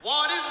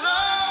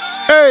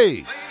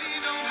Hey.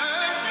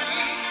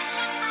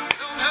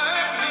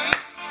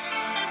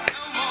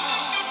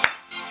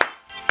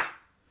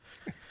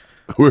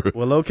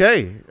 Well,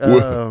 okay.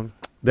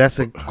 That's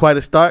quite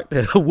a start.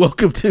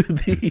 Welcome to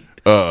the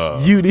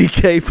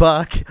UDK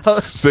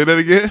podcast. Say that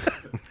again.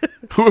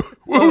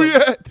 Where we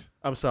at?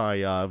 I'm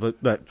sorry, y'all,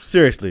 but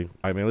seriously, all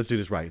right, man, let's do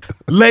this right.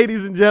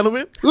 Ladies and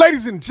gentlemen,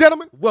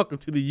 welcome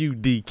to the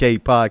UDK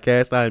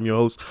podcast. I am your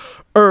host,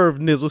 Irv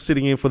Nizzle,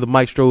 sitting in for the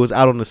maestro is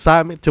out on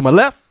assignment. To my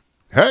left,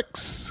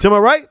 Hex. to my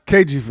right,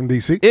 KG from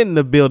DC. in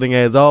the building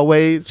as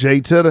always.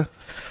 Jay Titter.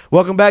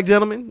 Welcome back,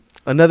 gentlemen.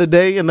 Another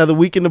day, another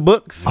week in the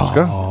books. Let's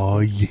go. Oh,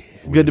 yeah.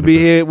 Good to be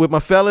here with my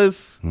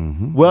fellas.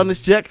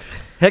 Wellness check.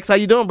 Hex, how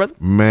you doing, brother?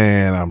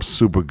 Man, I'm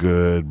super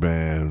good,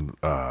 man.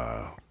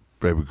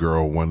 Baby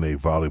girl won their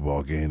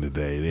volleyball game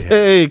today. They had,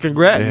 Hey,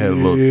 congrats.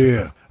 they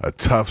had a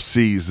tough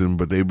season,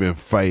 but they've been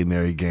fighting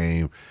every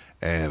game,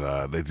 and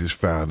they just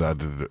found out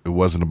that it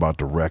wasn't about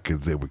the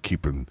records. They were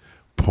keeping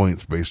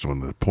points based on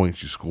the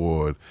points you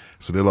scored.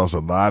 So they lost a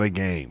lot of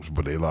games,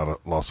 but they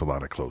lost a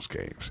lot of close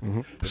games.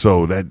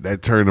 So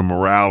that turned the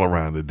morale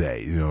around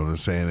today. You know what I'm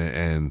saying?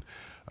 And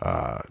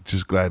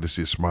just glad to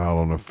see a smile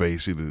on her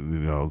face. You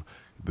know,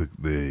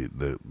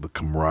 the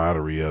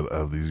camaraderie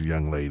of these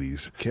young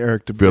ladies,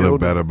 Character feeling building.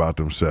 better about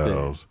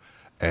themselves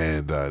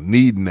and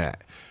needing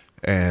that.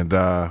 And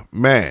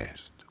man,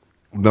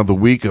 another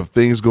week of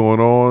things going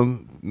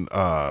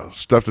on,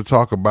 stuff to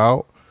talk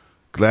about.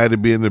 Glad to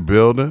be in the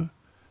building.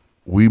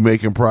 We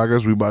making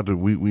progress. We about to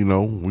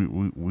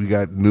we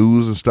got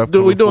news and stuff We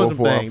coming doing some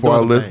things,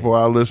 for doing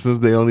our listeners.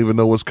 They don't even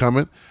know what's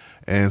coming,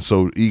 and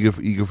so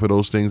eager for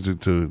those things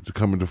to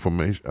come into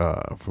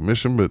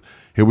fruition. But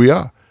here we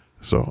are.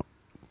 So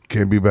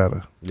can't be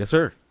better. Yes,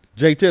 sir.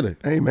 Jay Titter.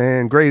 Hey,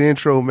 man, great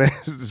intro, man.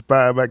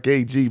 Inspired by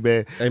KG,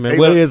 man. Hey, man,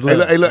 what is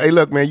love? Hey,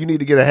 look, man, you need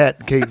to get a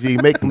hat, KG.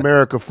 Make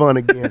America fun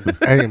again.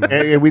 Hey, man.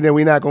 And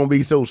we're not going to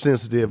be so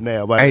sensitive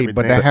now about Hey, everything.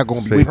 but that hat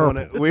gonna be We purple.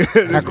 That's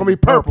going to be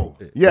purple.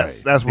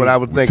 Yes, that's what I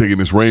was thinking. Taking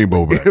this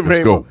rainbow back. Let's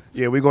Rainbow. go.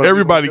 Yeah, we're going.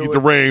 Everybody get the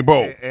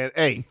rainbow. And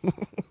hey,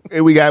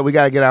 we got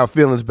to get our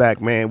feelings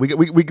back, man. We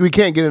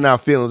can't get in our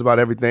feelings about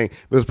everything.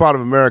 Because part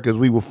of America is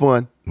we were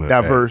fun,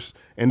 diverse,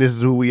 and this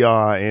is who we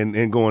are,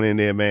 and going in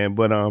there, man.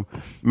 But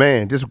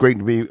man, just great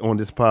to be on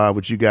this pod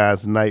with you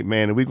guys tonight,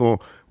 man. And we're going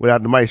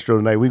without the maestro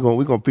tonight. We're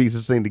gonna piece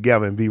this thing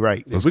together and be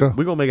right. Let's go.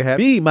 We're going to make it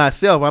happen. Me,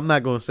 myself, I'm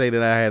not going to say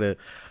that I had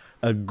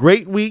a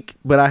great week,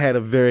 but I had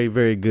a very,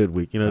 very good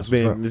week. You know, it's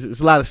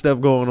a lot of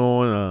stuff going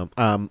on.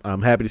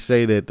 I'm happy to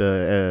say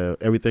that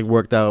everything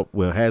worked out.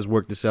 Well, has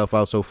worked itself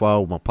out so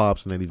far with my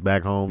pops, and that he's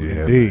back home.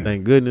 Yeah, Indeed.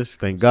 Thank goodness,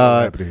 thank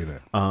God. Happy to hear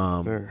that.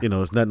 Sure. You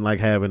know, it's nothing like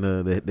having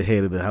the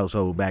head of the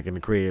household back in the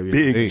crib. You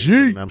know? Big G.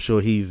 And I'm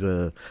sure he's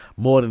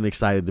more than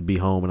excited to be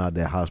home and out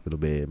that hospital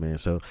bed, man.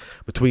 So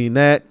between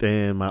that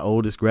and my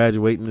oldest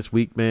graduating this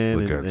week, man,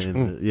 Look at you.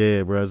 and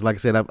yeah, bro. Like I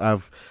said,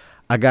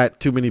 I got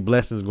too many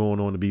blessings going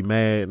on to be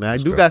mad, and I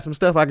do got some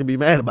stuff I can be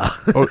mad about.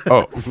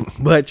 Oh.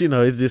 But you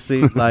know, it just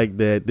seems like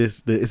that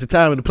it's a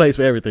time and a place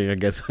for everything. I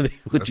guess what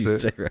That's you it.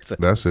 say, right? So,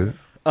 That's it.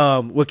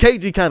 well,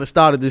 KG kind of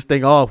started this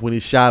thing off when he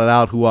shouted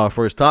out who our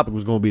first topic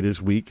was going to be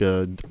this week.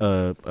 Some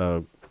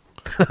of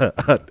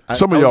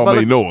y'all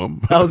may know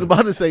him. I was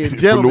about to say a From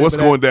the gentleman. What's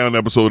but Going Down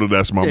episode of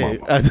That's My Mama.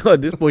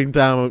 at this point in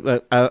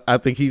time, I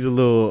think he's a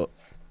little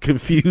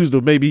confused,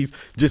 or maybe he's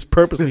just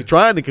purposely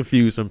trying to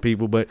confuse some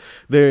people. But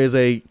there is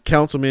a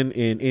councilman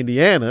in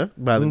Indiana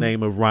by the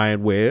name of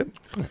Ryan Webb,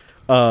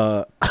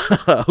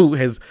 who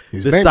has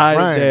His name's decided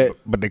Ryan, that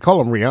but they call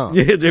him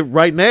Rihanna. yeah,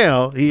 right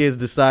now he has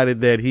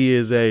decided that he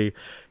is a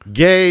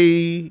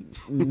gay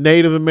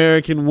Native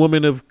American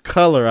woman of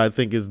color. I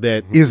think is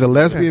that He's a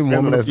lesbian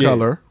woman of Yeah.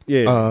 color.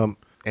 Yeah.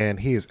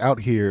 And he is out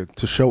here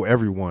to show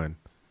everyone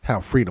how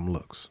freedom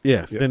looks.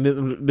 yes. Then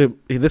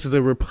this is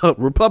a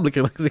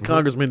Republican, like I said,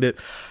 congressman that.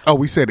 Oh,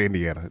 we said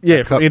Indiana. Yeah,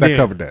 that, from Indiana. that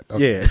covered that.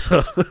 Okay.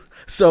 Yeah.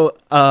 So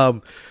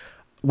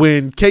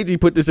when KG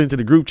put this into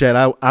the group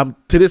chat, I'm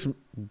to this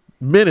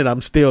minute I'm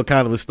still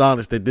kind of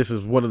astonished that this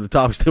is one of the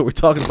topics that we're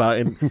talking about,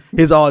 and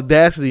his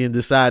audacity in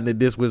deciding that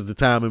this was the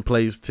time and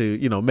place to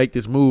make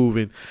this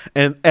move,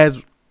 and as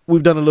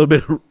we've done a little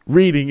bit of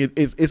reading,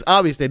 it's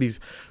obvious that he's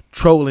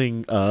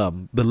trolling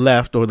the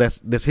left, or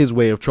that's his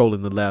way of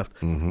trolling the left.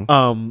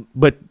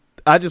 But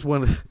I just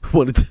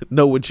wanted to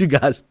know what you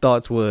guys'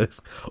 thoughts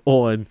was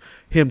on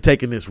him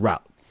taking this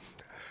route.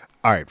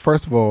 All right.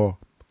 First of all,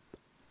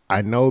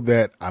 I know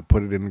that I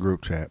put it in the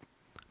group chat,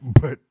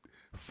 but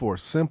for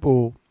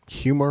simple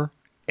humor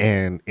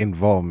and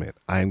involvement,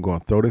 I am going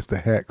to throw this to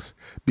Hex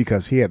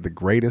because he had the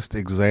greatest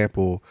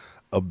example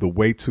of the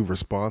way to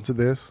respond to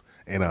this.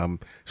 And I'm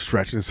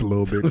stretching this a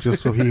little bit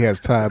just so he has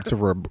time to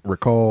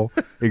recall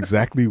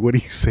exactly what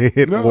he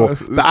said, or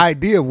the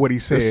idea of what he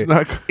said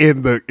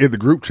in the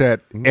group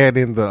chat and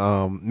in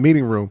the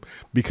meeting room,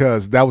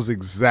 because that was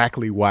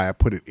exactly why I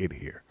put it in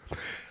here.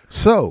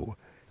 So,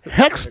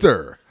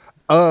 Hexter,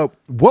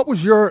 what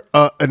was your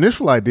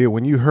initial idea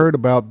when you heard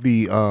about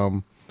the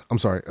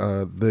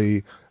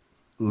the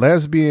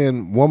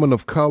lesbian woman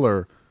of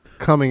color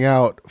coming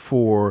out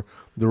for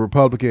the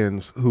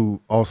Republicans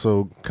who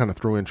also kind of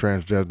threw in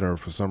transgender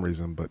for some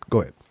reason. But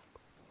go ahead.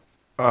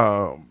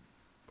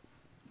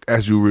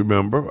 As you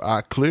remember,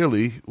 I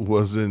clearly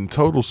was in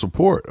total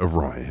support of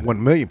Ryan.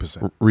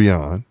 1,000,000%.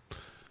 Rion.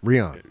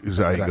 Rion.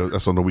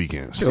 That's on the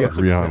weekends. Yeah.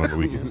 Rion on the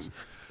weekends.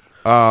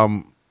 But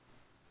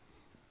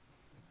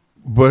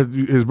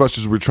as much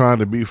as we're trying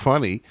to be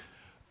funny,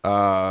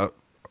 my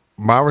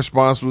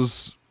response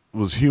was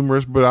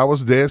humorous, but I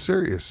was dead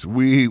serious.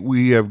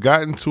 We have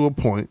gotten to a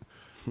point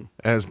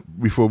as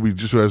we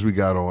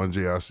got on,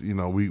 JS,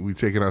 we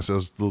taking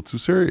ourselves a little too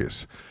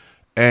serious.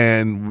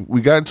 And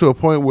we got to a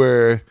point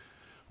where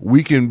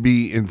we can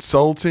be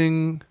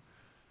insulting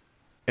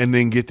and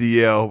then get to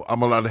yell,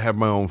 I'm allowed to have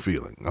my own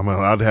feeling. I'm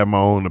allowed to have my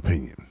own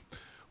opinion.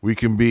 We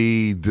can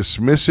be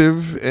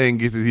dismissive and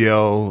get to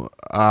yell,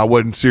 I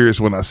wasn't serious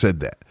when I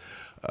said that.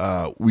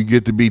 We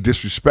get to be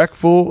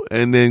disrespectful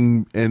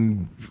and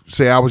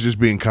say I was just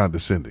being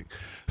condescending.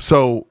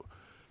 So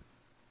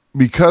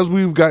because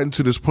we've gotten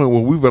to this point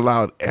where we've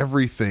allowed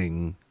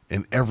everything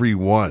and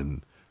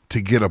everyone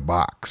to get a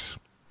box,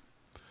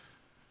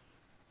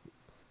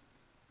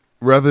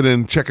 rather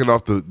than checking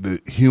off the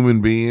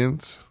human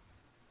beings,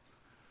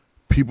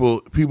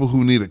 people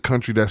who need a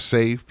country that's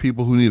safe,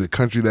 people who need a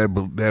country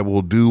that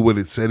will do what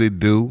it said it'd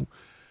do,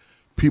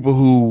 people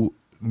who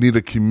need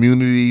a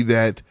community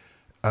that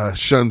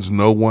shuns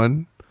no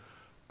one.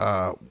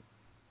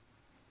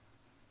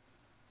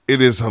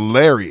 It is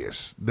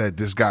hilarious that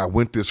this guy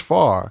went this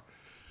far.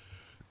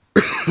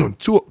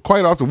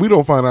 Quite often, we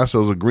don't find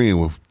ourselves agreeing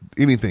with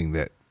anything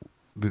that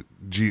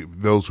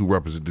those who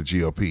represent the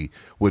GOP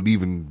would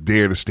even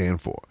dare to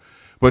stand for.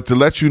 But to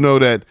let you know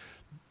that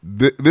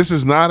this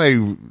is not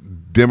a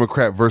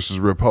Democrat versus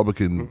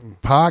Republican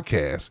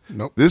podcast.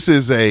 Nope. This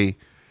is a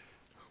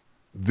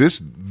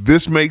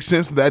this makes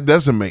sense, that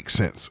doesn't make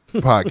sense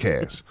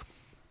podcast.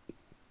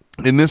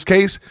 In this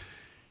case,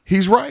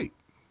 he's right.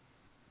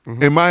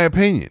 In my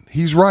opinion,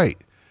 he's right.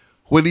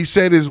 What he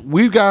said is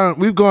we've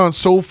gone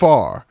so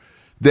far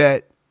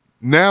that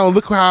now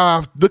look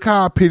how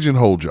I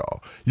pigeonholed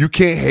y'all. You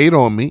can't hate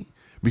on me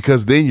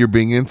because then you're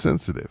being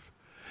insensitive.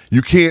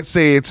 You can't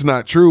say it's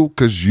not true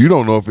because you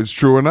don't know if it's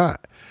true or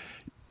not.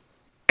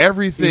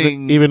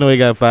 Everything, even though he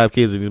got 5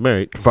 kids and he's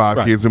married,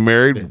 5 kids and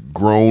married,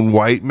 grown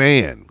white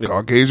man,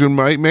 Caucasian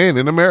white man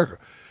in America,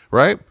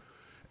 right?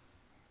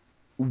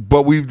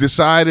 But we've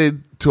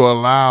decided to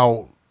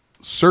allow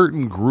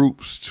certain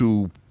groups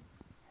to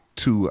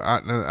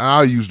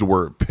I'll use the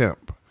word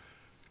pimp,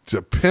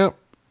 to pimp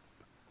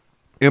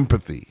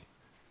empathy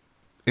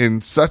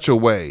in such a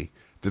way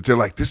that they're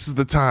like, this is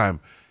the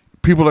time.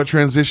 People are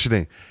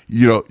transitioning.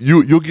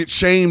 You'll get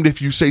shamed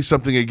if you say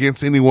something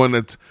against anyone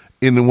that's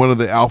in one of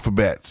the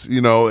alphabets.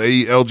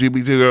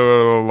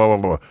 LGBT, blah, blah,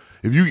 blah.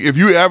 If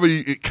you ever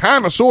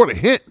kind of sort of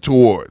hint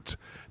towards,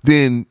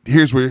 then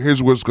here's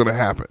what's going to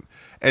happen.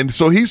 And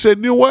so he said,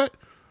 you know what?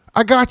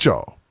 I got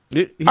y'all.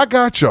 I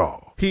got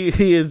y'all.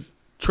 He is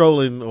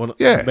trolling on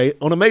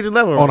a major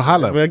level, on a high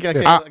level. I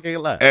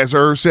can't lie. As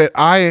Irv said,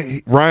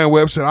 Ryan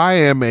Webb said, I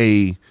am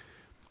a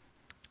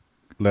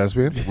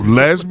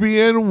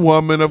lesbian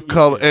woman of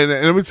color. And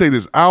let me say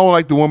this, I don't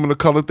like the woman of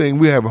color thing.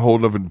 We have a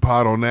whole other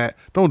pod on that.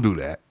 Don't do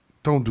that.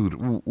 Don't do that.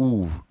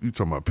 Ooh, you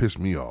talking about piss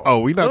me off. Oh,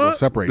 we're not going to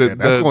separate that.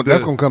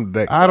 That's going to come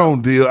today. I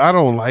don't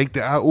like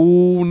that.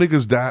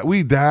 Niggas died.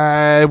 We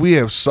died. We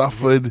have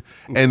suffered.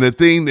 And the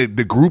thing that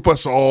to group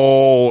us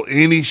all,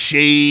 any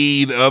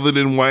shade other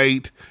than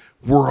white,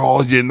 we're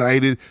all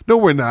united. No,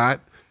 we're not.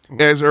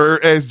 As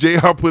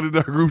JR put in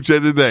our group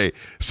chat today,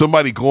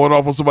 somebody going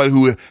off on somebody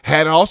who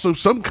had also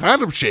some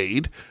kind of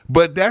shade,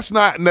 but that's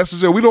not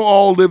necessary. We don't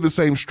all live the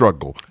same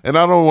struggle. And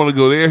I don't want to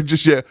go there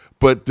just yet,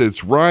 but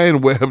this Ryan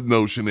Webb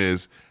notion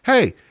is,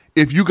 hey,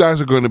 if you guys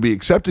are going to be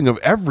accepting of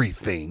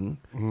everything,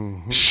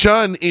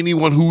 shun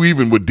anyone who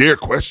even would dare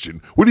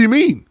question. What do you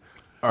mean?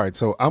 All right,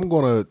 so I'm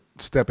going to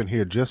step in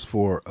here just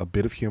for a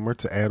bit of humor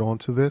to add on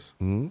to this,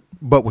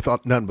 but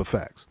without nothing but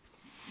facts.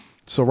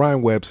 So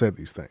Ryan Webb said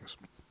these things.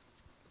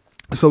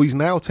 So he's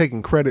now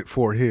taking credit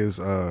for his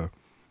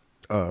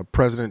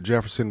President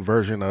Jefferson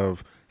version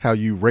of how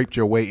you raped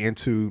your way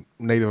into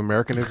Native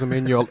Americanism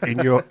in your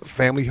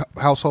family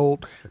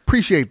household.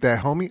 Appreciate that,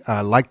 homie.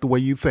 I like the way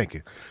you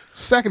thinking.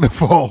 Second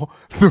of all,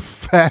 the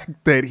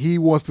fact that he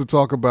wants to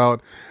talk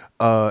about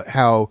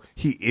how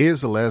he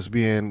is a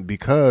lesbian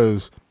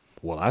because,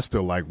 well, I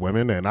still like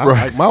women and I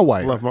like my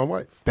wife. Love my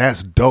wife.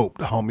 That's dope,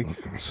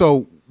 homie.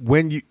 So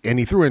when he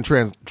threw in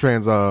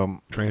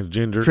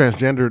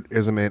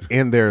transgenderism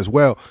in there as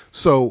well.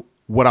 So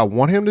what I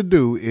want him to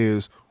do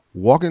is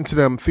walk into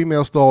them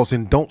female stalls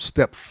and don't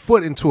step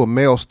foot into a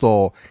male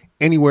stall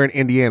anywhere in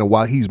Indiana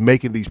while he's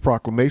making these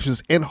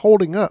proclamations and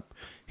holding up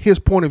his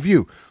point of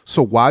view.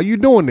 So while you're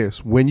doing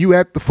this, when you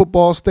at the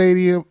football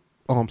stadium,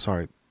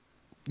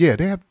 yeah,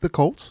 they have the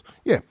Colts.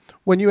 Yeah,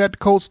 when you at the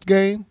Colts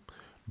game,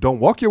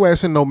 don't walk your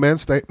ass in no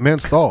men's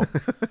stall.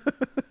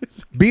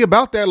 Be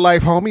about that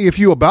life, homie. If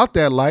you about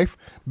that life,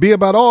 be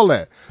about all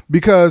that.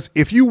 Because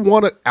if you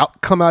want to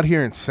come out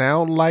here and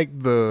sound like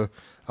I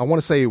want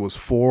to say it was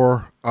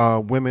 4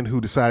 women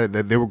who decided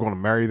that they were going to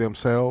marry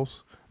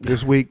themselves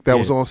this week that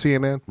was on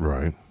CNN.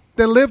 Right.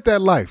 Then live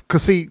that life.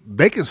 Because, see,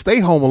 they can stay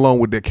home alone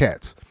with their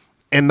cats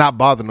and not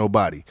bother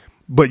nobody.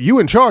 But you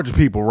in charge of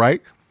people,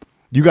 right?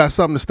 You got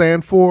something to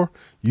stand for.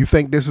 You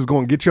think this is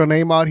going to get your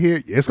name out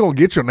here? It's going to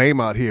get your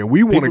name out here.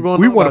 We want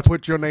to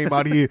put your name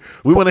out here.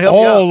 We want to help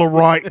all you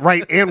the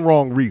right and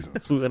wrong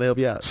reasons. We're going to help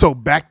you out. So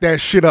back that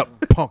shit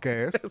up, punk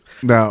ass.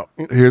 Now,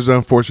 here's the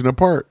unfortunate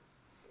part.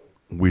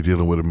 We're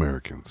dealing with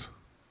Americans.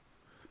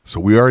 So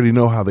we already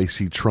know how they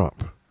see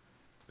Trump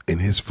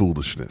and his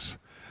foolishness.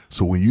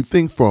 So when you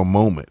think for a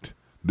moment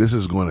this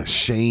is going to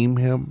shame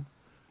him,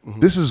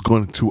 this is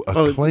going to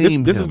acclaim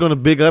him. This is going to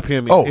big up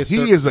him.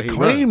 He is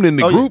acclaimed in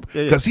the group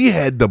because he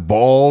had the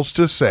balls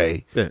to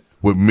say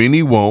what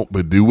many won't,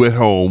 but do at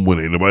home when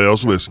anybody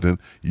else listening.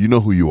 You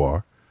know who you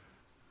are.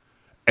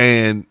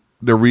 And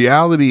the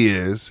reality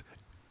is,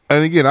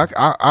 and again, I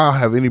don't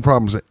have any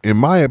problems. In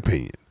my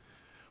opinion,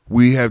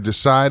 we have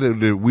decided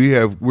that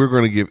we're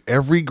going to give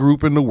every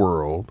group in the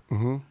world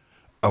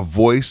a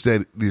voice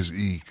that is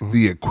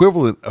the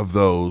equivalent of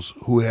those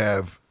who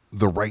have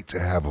the right to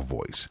have a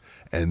voice.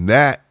 And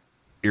that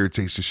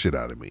irritates the shit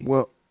out of me.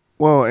 Well,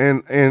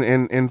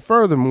 and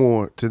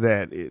furthermore to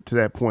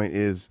that point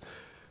is,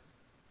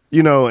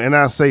 and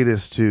I say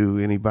this to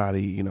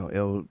anybody,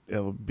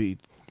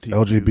 LGBTQ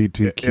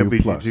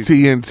plus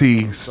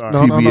TNT,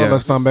 TBS. No,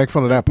 let's not make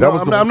fun of that. No,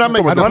 I'm not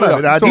making fun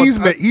of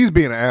it. He's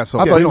being an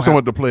asshole. I thought he was talking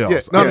about the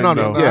playoffs. No.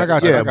 I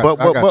got you.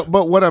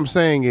 But what I'm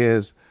saying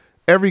is,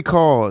 every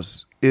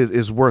cause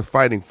is worth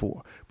fighting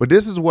for. But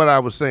this is what I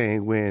was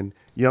saying when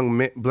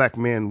black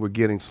men were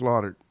getting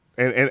slaughtered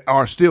and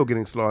are still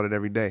getting slaughtered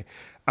every day.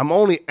 I'm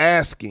only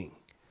asking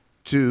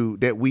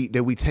that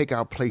we take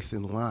our place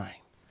in line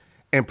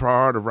and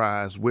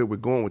prioritize where we're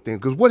going with things.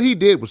 Because what he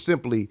did was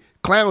simply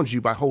clowns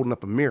you by holding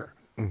up a mirror.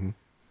 Mm-hmm.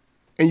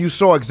 And you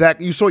saw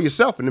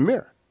yourself in the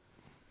mirror.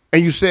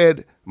 And you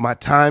said, my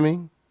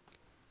timing,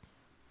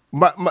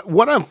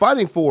 what I'm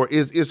fighting for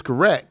is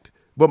correct,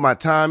 but my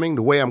timing,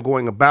 the way I'm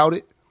going about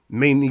it,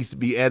 may needs to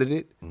be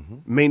edited,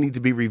 may need to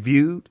be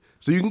reviewed.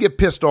 So you can get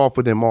pissed off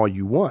with them all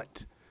you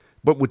want.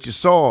 But what you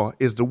saw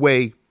is the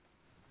way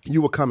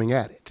you were coming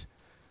at it.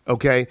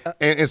 Okay?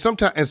 And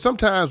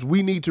sometimes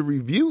we need to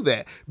review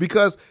that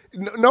because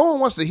no one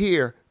wants to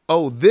hear,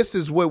 oh, this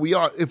is where we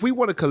are. If we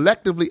want to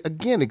collectively,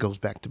 again, it goes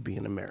back to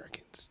being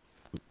Americans.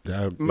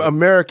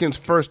 Americans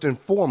first and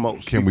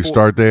foremost. Can we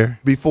start there?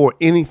 Before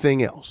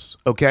anything else,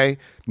 okay?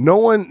 No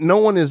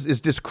one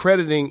is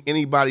discrediting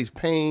anybody's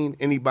pain,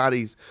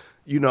 anybody's,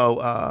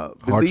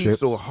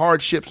 beliefs or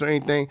hardships or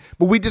anything.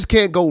 But we just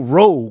can't go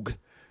rogue,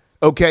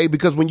 okay?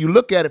 Because when you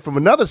look at it from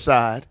another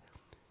side,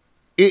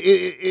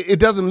 it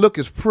doesn't look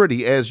as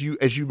pretty as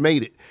you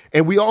made it.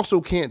 And we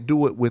also can't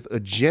do it with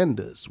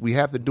agendas. We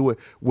have to do it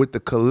with the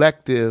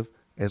collective,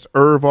 as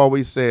Irv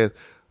always says,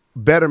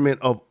 betterment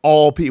of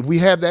all people. If we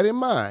have that in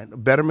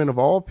mind, betterment of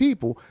all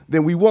people,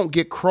 then we won't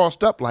get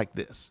crossed up like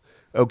this.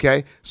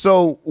 Okay?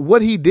 So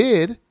what he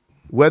did,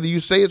 whether you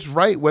say it's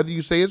right, whether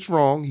you say it's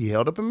wrong, he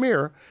held up a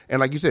mirror. And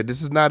like you said,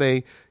 this is not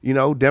a,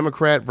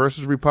 Democrat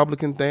versus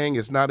Republican thing.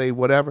 It's not a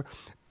whatever.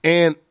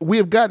 And we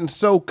have gotten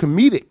so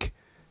comedic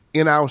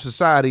in our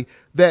society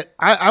that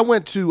I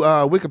went to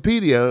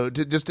Wikipedia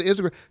to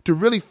Instagram to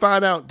really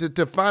find out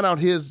to find out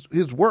his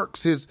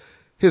works, his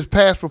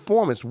past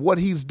performance, what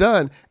he's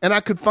done, and I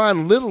could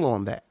find little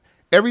on that.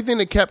 Everything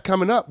that kept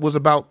coming up was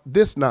about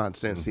this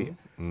nonsense here.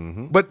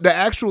 Mm-hmm. But the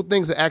actual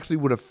things that actually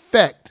would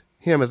affect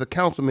him as a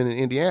councilman in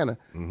Indiana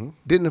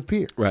didn't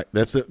appear. Right.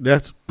 That's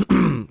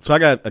so I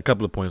got a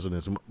couple of points on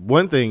this.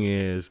 One thing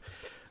is,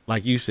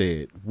 like you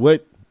said,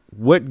 what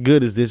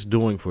good is this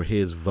doing for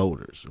his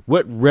voters?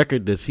 What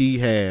record does he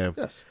have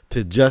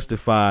to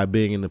justify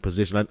being in the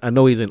position? I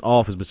know he's in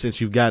office, but since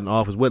you've gotten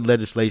office, what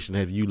legislation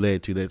have you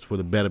led to that's for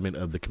the betterment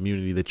of the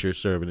community that you're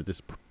serving at this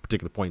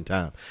particular point in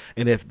time?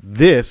 And if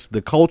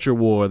the culture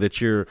war that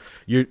you're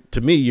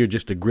to me, you're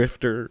just a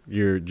grifter.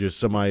 You're just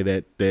somebody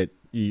that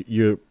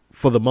you're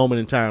for the moment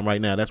in time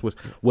right now. That's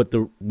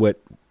what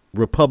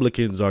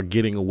Republicans are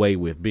getting away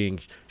with, being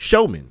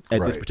showmen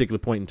at this particular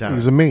point in time.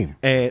 He's a meme.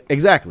 And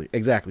exactly.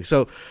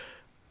 So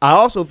I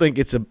also think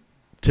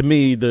to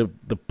me, the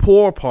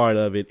poor part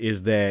of it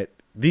is that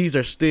these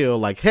are still,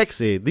 like Heck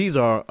said, these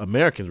are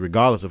Americans,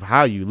 regardless of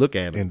how you look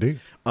at them. Indeed.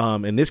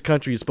 And this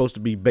country is supposed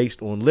to be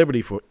based on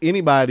liberty for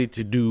anybody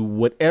to do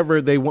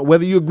whatever they want,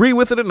 whether you agree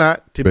with it or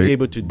not, to be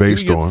able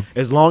to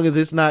as long as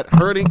it's not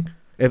hurting.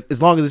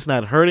 As long as it's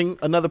not hurting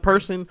another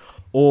person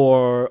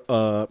or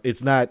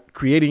it's not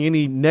creating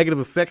any negative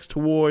effects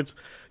towards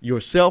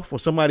yourself or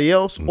somebody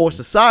else or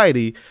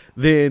society,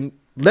 then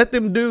let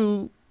them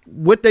do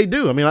what they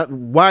do. I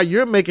mean, why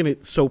you're making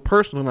it so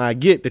personal, and I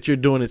get that you're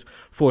doing this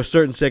for a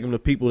certain segment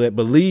of people that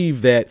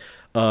believe that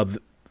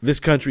this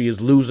country is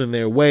losing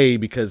their way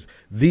because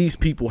these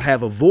people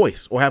have a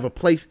voice or have a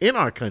place in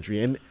our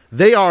country, and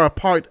they are a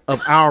part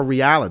of our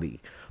reality.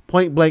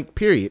 Point blank,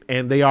 period.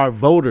 And they are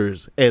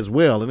voters as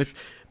well. And if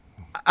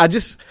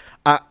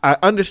I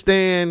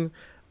understand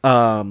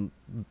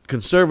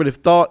conservative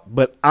thought,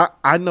 but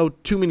I know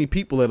too many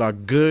people that are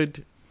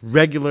good,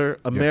 regular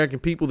American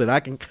people that I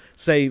can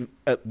say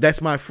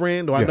that's my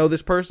friend, or I know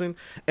this person,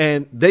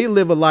 and they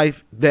live a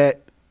life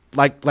that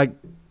like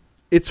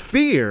it's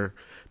fear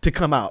to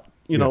come out.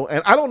 You know,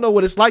 and I don't know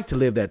what it's like to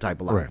live that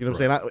type of life. You know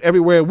what I'm saying?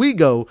 Everywhere we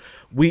go,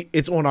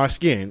 it's on our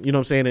skin. You know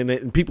what I'm saying?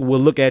 And people will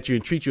look at you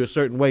and treat you a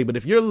certain way. But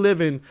if you're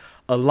living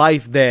a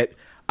life that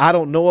I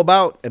don't know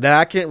about and that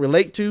I can't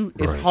relate to,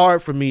 it's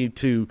hard for me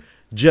to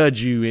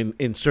judge you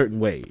in certain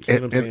ways. You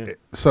know what I'm saying?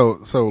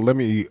 So let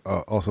me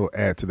also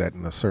add to that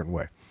in a certain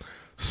way.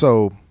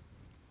 So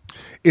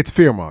it's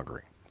fear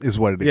mongering is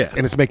what it is,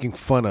 and it's making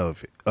fun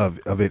of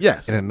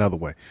it in another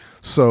way.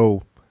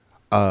 So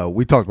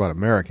we talked about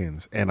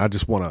Americans, and I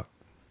just want to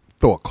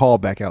throw a call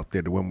back out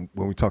there to when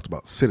we talked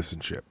about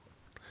citizenship,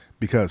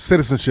 because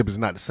citizenship is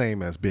not the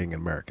same as being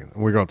an American,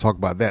 and we're going to talk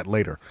about that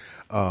later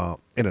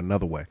in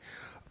another way.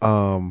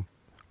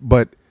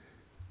 But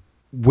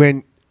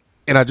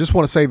and I just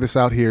want to say this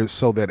out here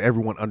so that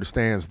everyone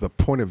understands the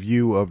point of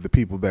view of the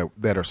people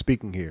that are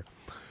speaking here.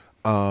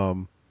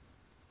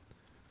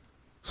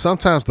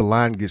 Sometimes the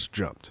line gets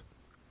jumped,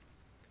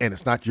 and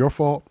it's not your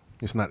fault.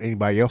 It's not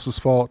anybody else's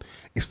fault.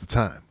 It's the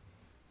time.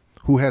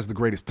 Who has the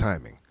greatest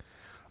timing?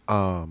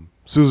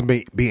 Susan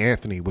B.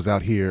 Anthony was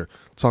out here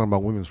talking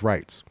about women's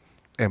rights,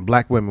 and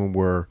black women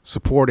were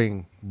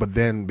supporting, but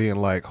then being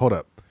like, hold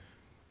up,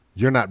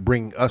 you're not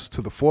bringing us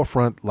to the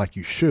forefront like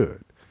you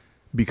should,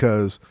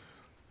 because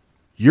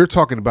you're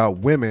talking about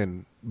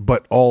women,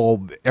 but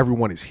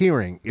everyone is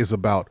hearing is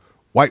about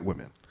white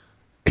women,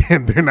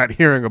 and they're not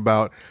hearing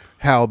about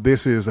how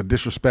this is a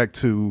disrespect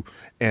to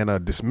and a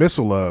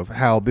dismissal of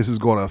how this is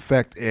going to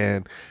affect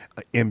and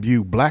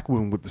imbue black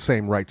women with the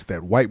same rights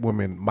that white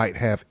women might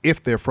have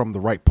if they're from the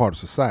right part of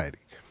society.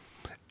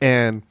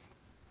 And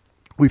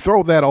we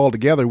throw that all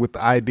together with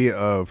the idea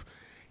of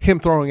him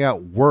throwing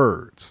out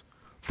words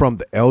from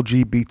the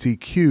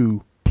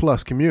LGBTQ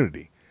plus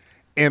community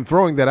and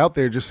throwing that out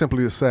there just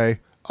simply to say,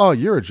 oh,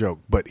 you're a joke,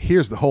 but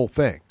here's the whole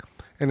thing.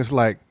 And it's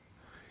like,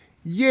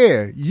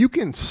 yeah, you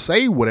can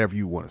say whatever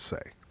you want to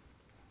say,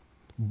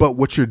 but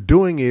what you're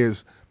doing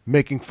is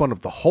making fun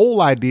of the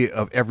whole idea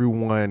of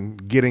everyone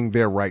getting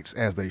their rights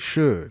as they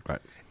should.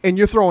 Right. And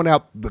you're throwing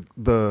out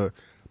the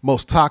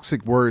most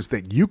toxic words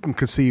that you can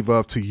conceive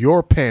of to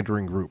your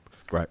pandering group.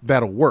 Right.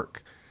 That'll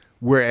work.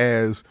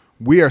 Whereas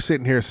we are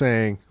sitting here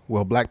saying,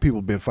 well, black people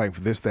have been fighting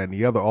for this, that, and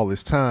the other all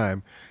this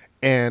time.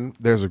 And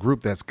there's a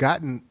group that's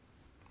gotten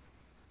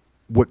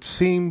what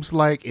seems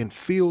like and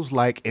feels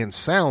like and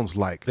sounds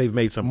like they've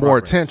made some more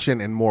progress.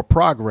 Attention and more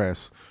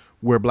progress,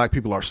 where black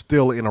people are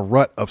still in a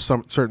rut of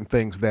some certain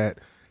things that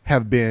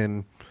have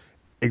been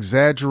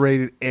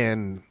exaggerated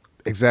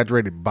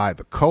by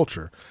the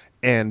culture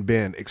and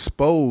been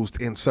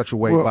exposed in such a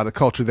way by the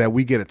culture that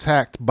we get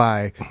attacked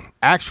by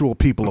actual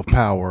people of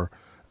power,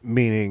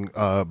 meaning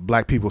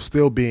black people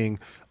still being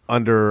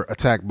under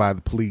attack by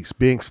the police,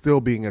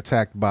 still being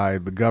attacked by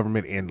the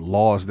government in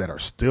laws that are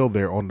still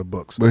there on the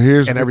books,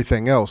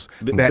 everything else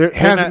that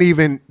hasn't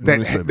even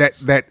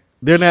that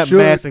they're not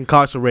mass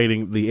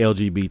incarcerating the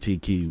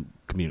LGBTQ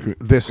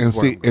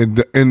community.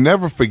 And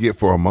never forget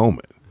for a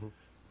moment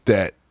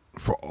that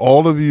for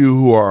all of you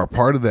who are a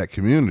part of that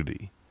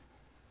community,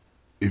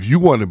 if you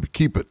want to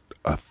keep it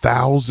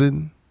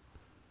 1,000,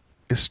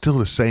 it's still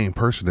the same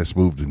person that's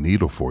moved the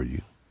needle for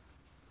you.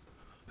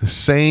 The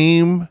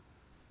same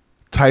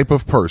type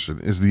of person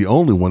is the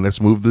only one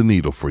that's moved the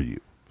needle for you.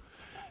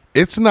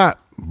 It's not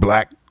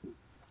black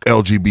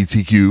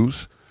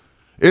LGBTQs.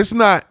 It's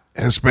not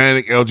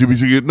Hispanic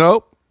LGBTQ.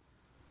 Nope.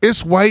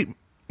 It's white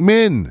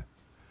men.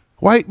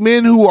 White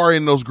men who are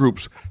in those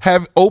groups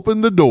have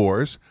opened the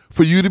doors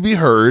for you to be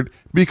heard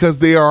because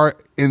they are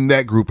in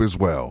that group as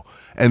well.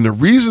 And the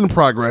reason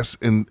progress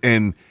and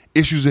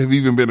issues have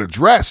even been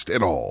addressed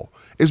at all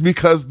is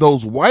because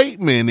those white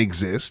men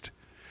exist.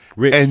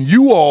 Rich. And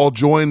you all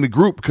join the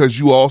group because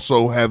you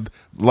also have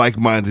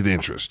like-minded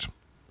interest.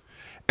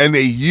 And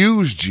they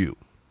used you.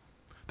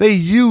 They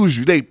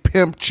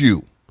pimped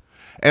you.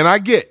 And I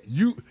get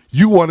you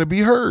want to be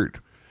heard.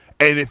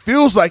 And it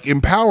feels like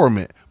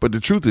empowerment, but the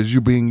truth is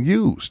you're being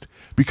used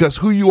because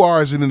who you are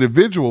as an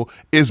individual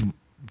is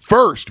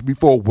first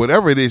before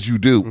whatever it is you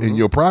do in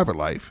your private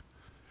life.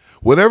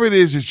 Whatever it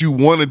is that you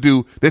want to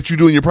do, that you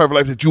do in your private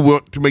life, that you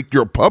want to make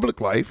your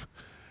public life,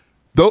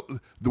 the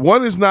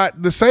one is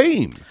not the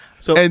same.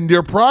 And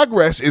your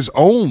progress is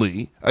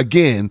only,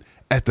 again,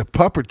 at the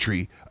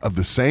puppetry of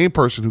the same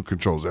person who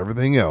controls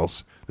everything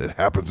else that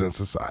happens in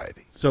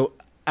society. So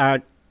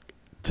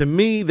to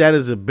me, that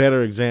is a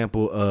better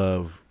example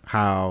of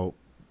how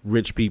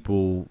rich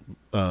people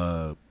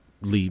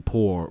lead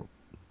poor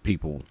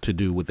people to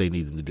do what they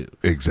need them to do.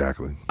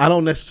 Exactly. I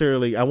don't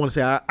necessarily, I want to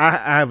say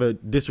I have a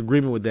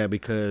disagreement with that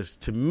because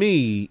to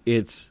me,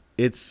 it's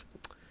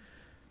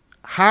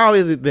how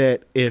is it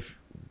that if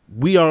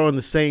we are on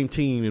the same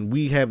team and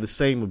we have the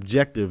same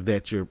objective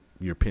that you're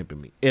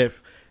pimping me?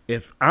 If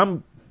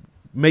I'm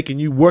making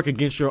you work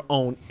against your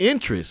own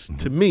interests,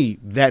 to me,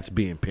 that's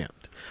being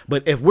pimped.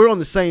 But if we're on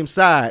the same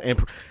side,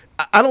 and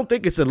I don't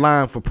think it's a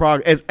line for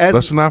progress. As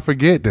Let's not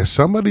forget that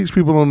some of these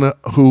people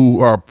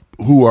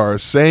who are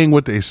saying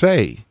what they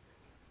say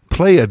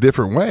play a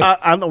different way.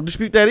 I don't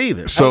dispute that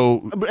either.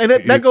 So and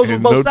that goes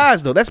on both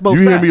sides, though. That's both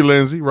you sides. hear me,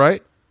 Lindsay?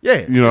 Right?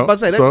 Yeah, You know, I'm about to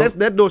say so-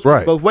 that goes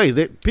right. both ways.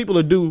 People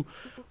will do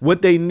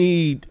what they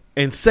need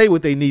and say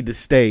what they need to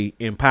stay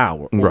in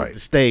power, or Right. to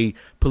stay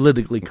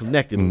politically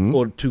connected,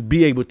 or to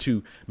be able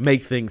to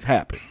make things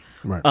happen.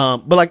 Right.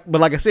 But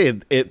like I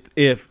said,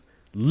 if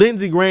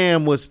Lindsey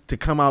Graham was to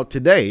come out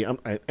today,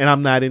 and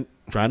I'm not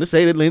trying to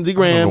say that Lindsey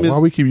Graham know is why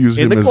we keep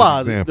using in him the as an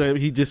closet. example.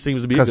 He just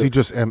seems to be Because good. he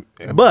just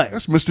But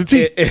That's Mr.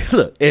 T.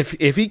 Look,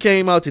 if he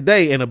came out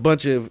today and a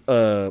bunch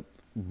of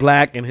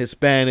black and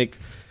Hispanic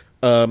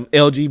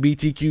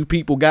LGBTQ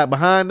people got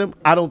behind him,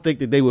 I don't think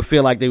that they would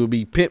feel like they would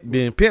be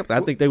being pimped.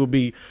 I think they would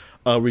be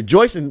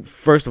rejoicing,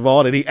 first of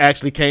all, that he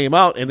actually came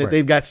out and that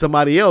they've got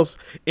somebody else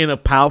in a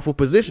powerful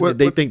position that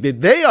they think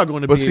that they are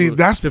going to be But see, able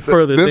that's to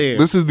further their.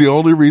 this is the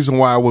only reason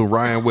why what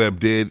Ryan Webb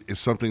did is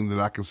something that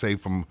I can say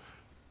from.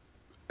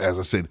 As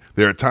I said,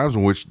 there are times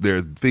in which there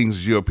are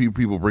things GOP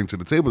people bring to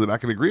the table that I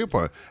can agree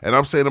upon, and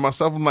I'm saying to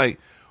myself, I'm like,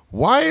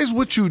 why is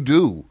what you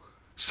do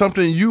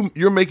something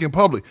you're making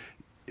public?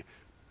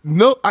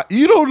 No,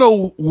 you don't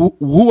know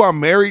who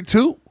I'm married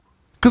to,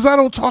 because I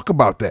don't talk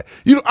about that.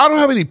 I don't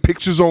have any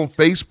pictures on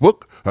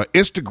Facebook or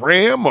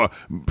Instagram or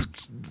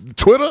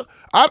Twitter.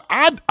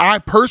 I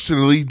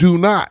personally do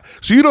not.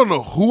 So you don't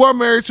know who I'm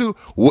married to,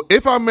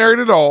 if I'm married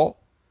at all,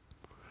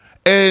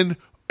 and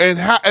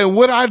how and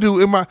what I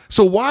do in my.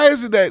 So why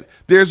is it that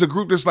there's a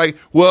group that's like,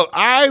 well,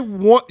 I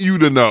want you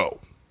to know,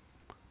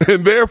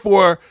 and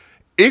therefore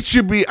I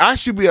should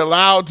be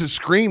allowed to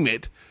scream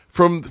it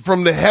from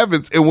the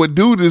heavens. And what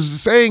dude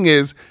is saying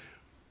is,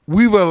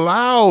 we've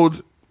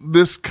allowed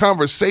this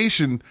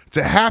conversation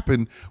to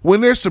happen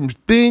when there's some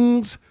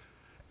things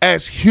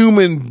as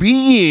human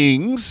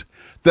beings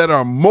that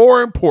are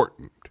more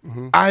important.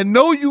 I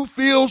know you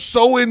feel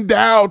so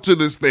endowed to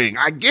this thing.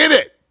 I get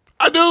it.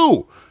 I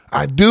do.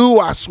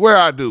 I swear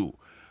I do.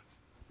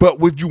 But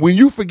when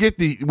you forget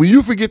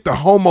the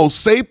Homo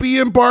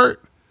sapien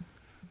part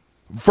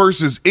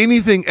versus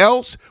anything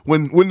else,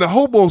 when the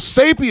Homo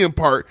sapien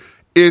part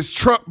is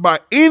trumped by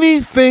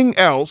anything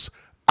else,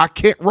 I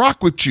can't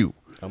rock with you.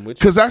 I'm with you.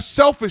 Because that's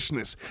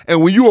selfishness.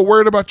 And when you are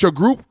worried about your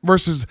group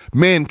versus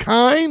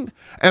mankind,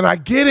 and I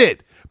get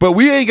it, but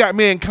we ain't got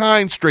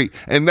mankind straight.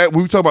 And that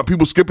when we talk about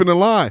people skipping the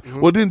line,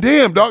 well then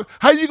damn dog,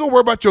 how you gonna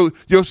worry about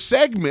your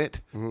segment,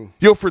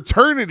 your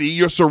fraternity,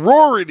 your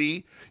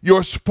sorority,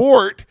 your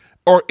sport,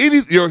 or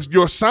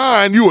your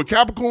sign? You a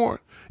Capricorn?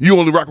 You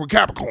only rock with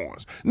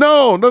Capricorns.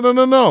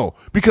 No.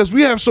 Because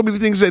we have so many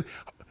things that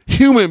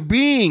human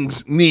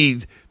beings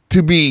need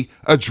to be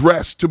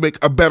addressed to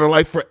make a better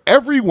life for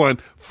everyone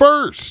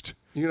first.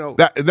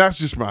 That's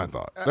just my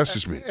thought. That's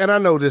just me. And I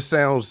know this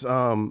sounds,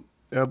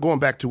 going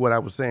back to what I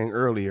was saying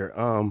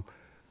earlier,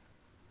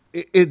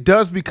 it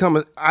does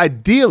become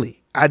ideally,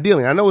 I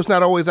know it's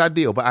not always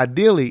ideal, but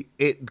ideally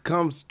it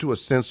comes to a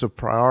sense of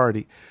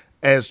priority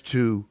as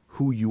to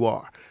who you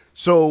are.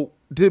 So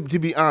to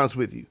be honest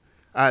with you,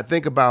 I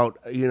think about,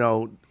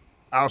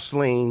 our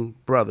slain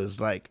brothers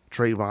like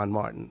Trayvon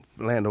Martin,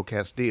 Philando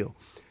Castile.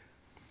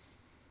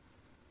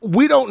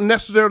 We don't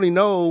necessarily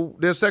know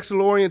their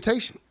sexual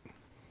orientation.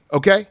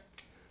 Okay?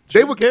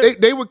 They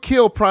were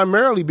killed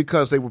primarily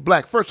because they were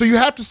black first. So you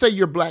have to say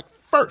you're black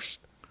first.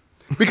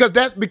 Because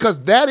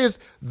that is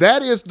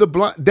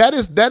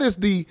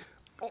the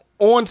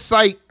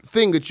on-site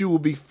thing that you will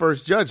be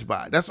first judged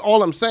by. That's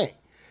all I'm saying.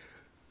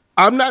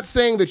 I'm not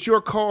saying that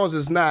your cause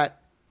is not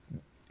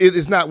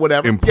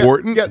whatever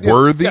Important,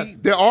 worthy. Yeah.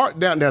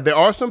 There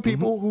are some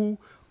people who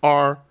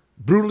are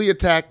brutally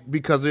attacked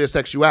because of their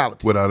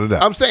sexuality. Without a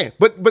doubt. I'm saying,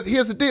 but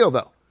here's the deal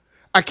though.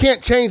 I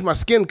can't change my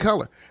skin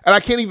color, and I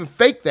can't even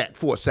fake that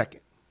for a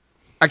second.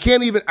 I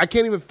can't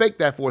even fake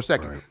that for a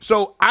second. Right.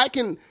 So I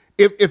can,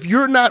 if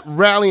you're not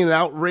rallying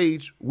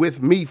outrage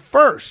with me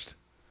first,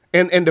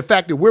 and the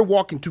fact that we're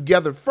walking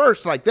together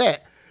first like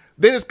that,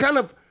 then it's kind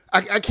of,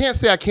 I can't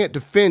say I can't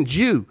defend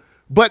you.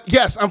 But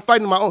yes, I'm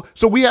fighting my own.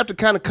 So we have to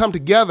kind of come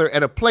together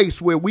at a place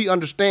where we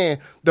understand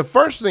the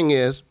first thing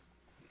is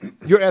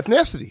your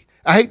ethnicity.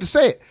 I hate to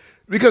say it,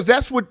 because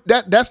that's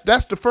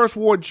the first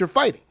war that you're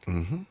fighting.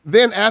 Mm-hmm.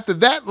 Then after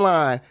that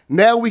line,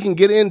 now we can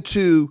get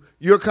into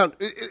your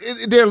country.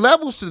 There are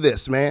levels to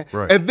this, man.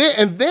 Right.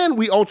 And then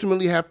we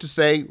ultimately have to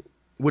say,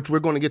 which we're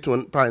going to get to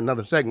in probably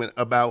another segment,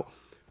 about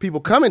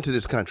people coming to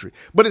this country.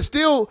 But it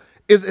still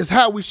is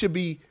how we should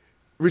be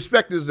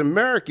respected as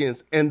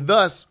Americans, and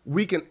thus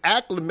we can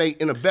acclimate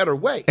in a better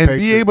way. And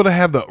be able to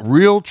have the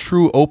real,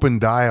 true, open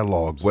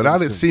dialogue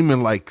without it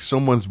seeming like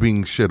someone's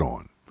being shit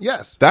on.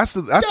 Yes, that's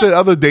the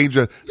other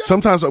danger. Yeah.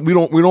 Sometimes we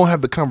don't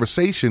have the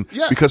conversation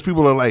because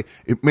people are like,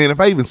 man, if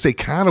I even say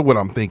kind of what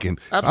I'm thinking,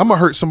 I'm gonna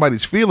hurt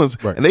somebody's feelings,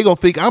 and they gonna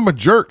think I'm a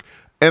jerk,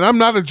 and I'm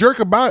not a jerk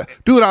about it,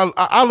 dude.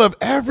 I love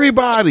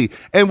everybody,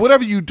 and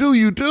whatever you do,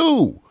 you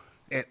do.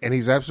 And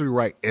he's absolutely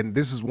right. And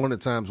this is one of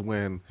the times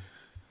when,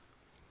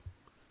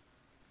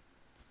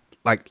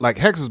 like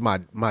Hex is my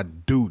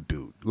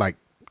dude. Like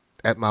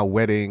at my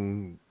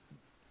wedding,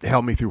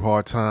 helped me through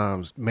hard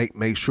times,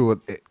 made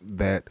sure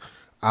that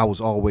I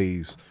was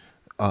always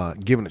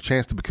given a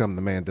chance to become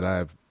the man that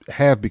I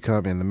have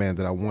become and the man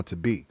that I want to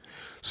be.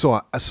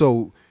 So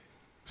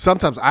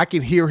sometimes I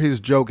can hear his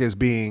joke as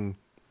being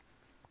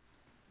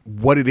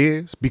what it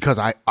is, because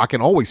I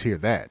can always hear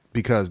that,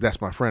 because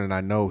that's my friend and I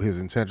know his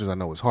intentions, I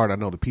know his heart, I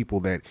know the people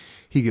that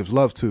he gives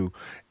love to,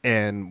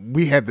 and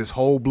we had this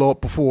whole blow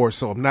up before,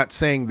 so I'm not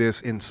saying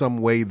this in some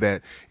way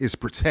that is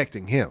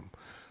protecting him.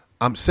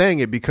 I'm saying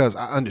it because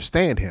I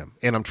understand him,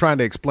 and I'm trying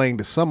to explain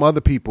to some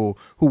other people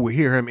who will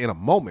hear him in a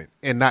moment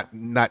and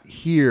not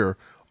hear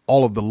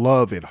all of the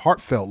love and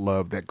heartfelt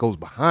love that goes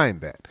behind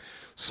that.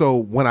 So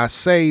when I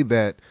say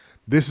that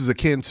this is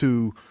akin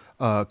to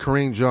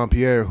Karine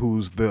Jean-Pierre,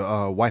 who's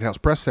the White House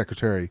press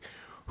secretary,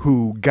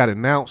 who got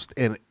announced,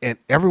 and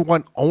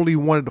everyone only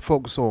wanted to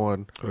focus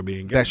on Her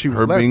being gay. that she was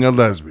Her lesbian. being a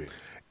lesbian.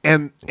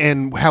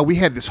 And how we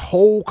had this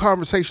whole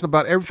conversation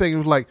about everything. It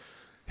was like,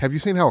 have you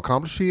seen how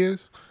accomplished she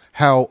is?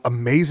 How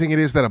amazing it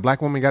is that a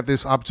black woman got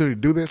this opportunity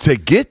to do this? To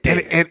get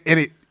there. And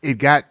it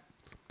got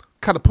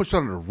kind of pushed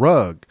under the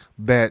rug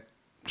that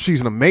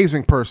she's an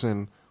amazing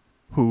person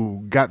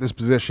who got this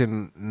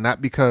position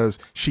not because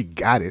she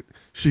got it.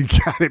 She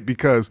got it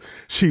because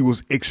she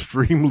was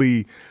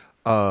extremely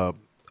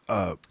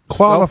Qualified.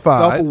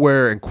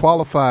 self-aware and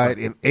qualified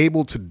and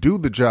able to do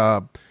the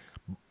job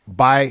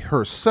by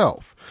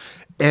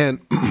herself. And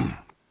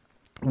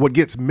what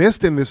gets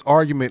missed in this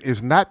argument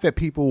is not that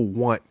people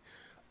want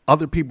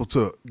other people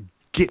to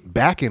get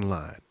back in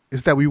line.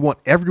 It's that we want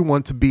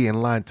everyone to be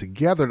in line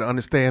together to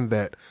understand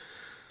that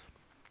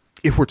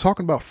if we're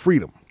talking about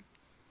freedom,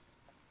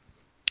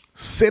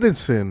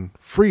 citizen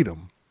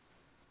freedom,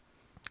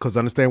 because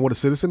understand what a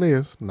citizen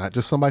is, not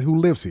just somebody who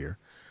lives here.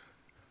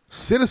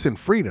 Citizen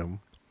freedom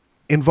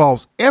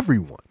involves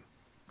everyone.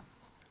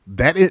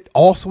 That it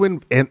also, and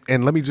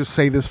let me just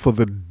say this for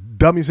the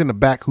dummies in the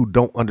back who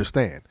don't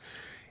understand.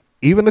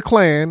 Even the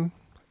Klan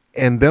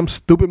and them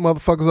stupid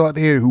motherfuckers out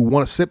here who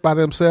want to sit by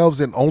themselves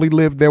and only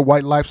live their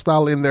white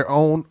lifestyle in their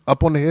own,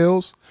 up on the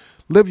hills,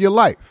 live your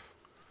life.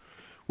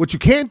 What you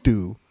can't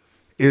do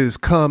is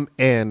come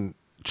and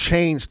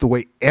change the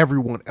way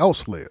everyone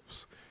else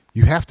lives.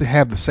 You have to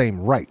have the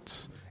same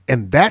rights.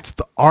 And that's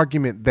the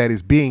argument that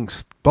is being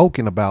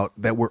spoken about,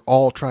 that we're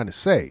all trying to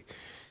say,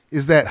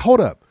 is that,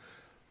 hold up,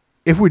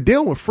 if we're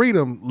dealing with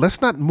freedom,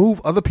 let's not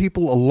move other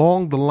people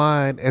along the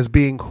line as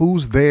being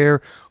who's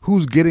there,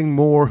 who's getting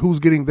more, who's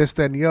getting this,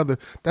 that, and the other.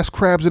 That's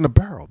crabs in a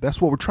barrel.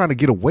 That's what we're trying to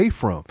get away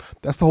from.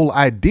 That's the whole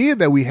idea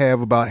that we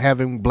have about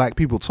having black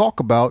people talk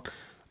about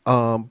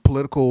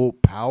political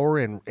power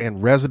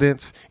and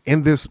residence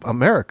in this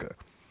America.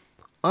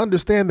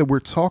 Understand that we're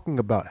talking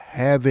about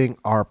having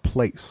our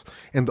place.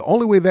 And the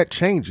only way that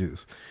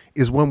changes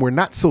is when we're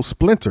not so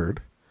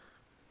splintered,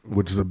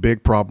 which is a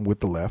big problem with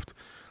the left,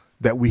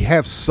 that we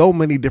have so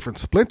many different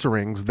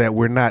splinterings that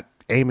we're not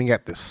aiming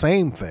at the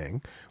same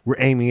thing. We're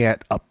aiming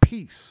at a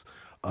piece,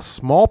 a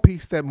small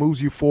piece that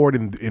moves you forward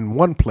in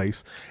one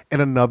place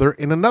and another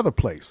in another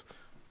place.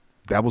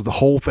 That was the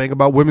whole thing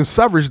about women's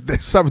suffrage.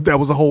 That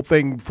was the whole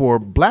thing for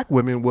black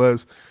women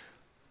was,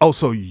 oh,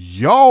 so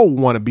y'all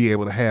want to be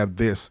able to have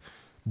this,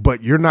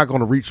 but you're not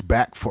going to reach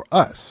back for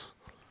us.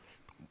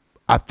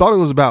 I thought it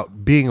was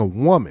about being a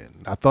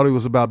woman. I thought it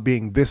was about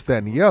being this, that,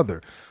 and the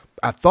other.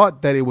 I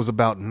thought that it was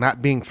about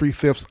not being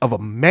 3/5 of a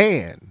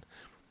man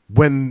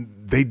when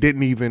they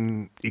didn't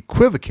even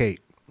equivocate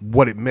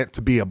what it meant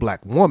to be a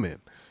black woman.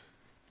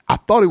 I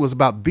thought it was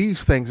about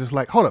these things. It's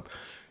like, hold up.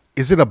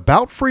 Is it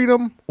about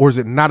freedom or is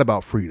it not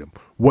about freedom?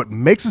 What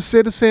makes a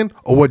citizen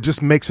or what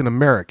just makes an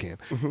American?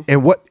 Mm-hmm.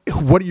 And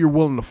what are you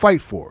willing to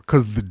fight for?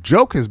 Because the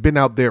joke has been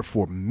out there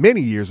for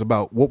many years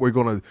about what we're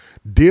going to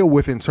deal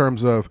with in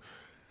terms of,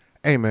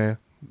 hey, man,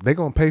 they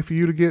going to pay for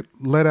you to get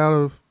let out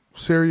of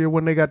Syria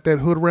when they got that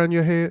hood around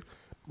your head?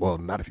 Well,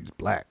 not if he's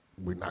black.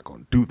 We're not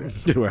going to do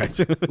that.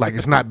 Right. Like,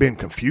 it's not been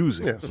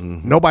confusing. Yes.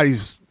 Mm-hmm.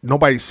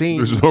 Nobody's seen.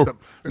 There's no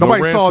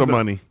ransom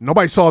money.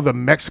 Nobody saw the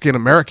Mexican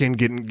American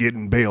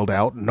getting bailed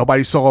out.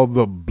 Nobody saw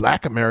the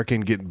black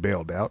American getting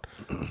bailed out.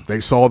 They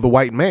saw the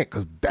white man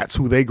because that's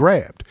who they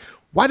grabbed.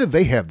 Why did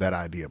they have that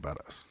idea about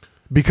us?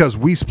 Because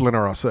we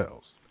splinter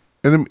ourselves.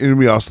 And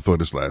we also throw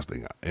this last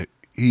thing out.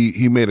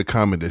 He made a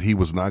comment that he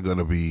was not going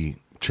to be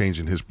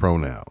changing his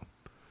pronoun.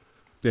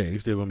 Yeah,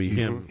 he's still gonna be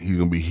him. He's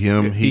gonna be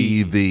him,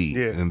 he, thee,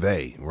 Yeah. and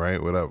they. Right,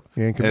 whatever.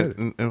 He ain't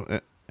committed.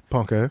 And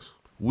Punk ass.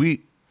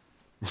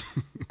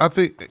 I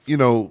think,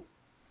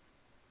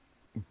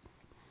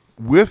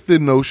 with the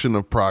notion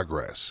of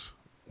progress,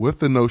 with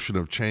the notion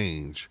of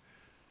change,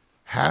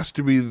 has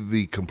to be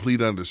the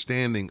complete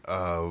understanding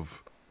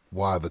of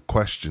why the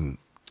question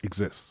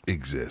Exists.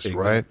 exists,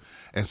 right?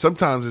 And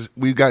sometimes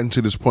we've gotten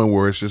to this point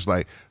where it's just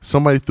like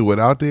somebody threw it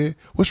out there.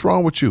 What's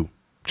wrong with you?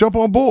 Jump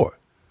on board.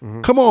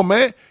 Mm-hmm. Come on,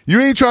 man.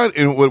 You ain't trying.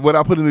 And what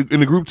I put in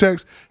the group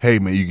text. Hey,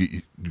 man,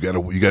 you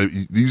gotta.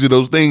 These are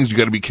those things you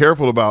got to be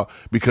careful about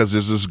because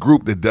there's this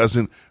group that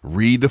doesn't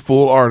read the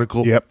full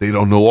article. Yep. They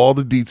don't know all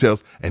the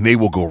details, and they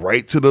will go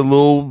right to the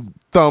little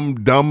thumb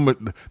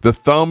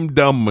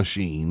dumb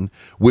machine,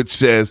 which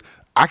says,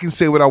 I can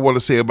say what I want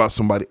to say about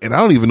somebody, and I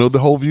don't even know the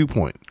whole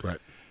viewpoint. Right.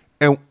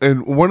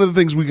 And one of the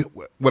things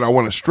what I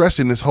want to stress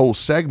in this whole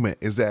segment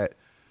is that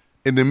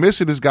in the midst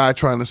of this guy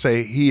trying to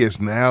say he is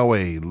now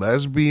a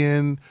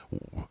lesbian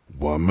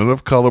woman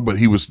of color, but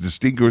he was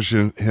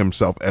distinguishing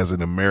himself as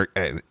an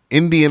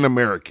Indian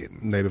American,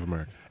 Native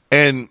American.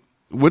 and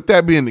with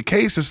that being the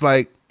case, it's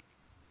like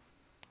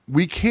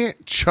we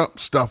can't chump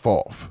stuff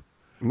off.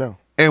 No.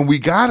 And we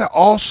got to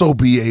also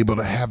be able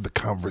to have the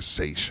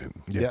conversation.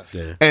 Yes.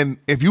 Yeah. And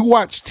if you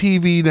watch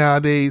TV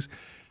nowadays,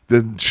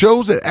 the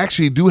shows that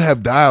actually do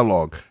have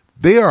dialogue,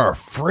 they are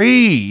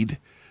afraid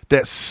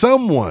that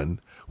someone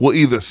will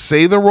either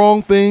say the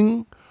wrong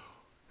thing,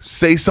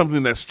 say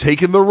something that's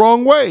taken the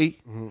wrong way,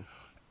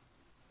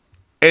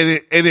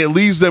 and it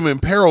leaves them in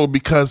peril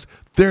because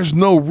there's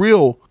no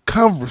real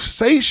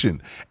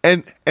conversation.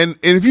 And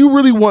if you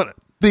really want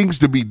things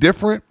to be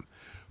different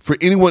for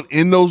anyone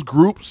in those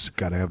groups,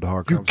 Gotta have the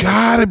hard you conversation.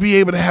 got to be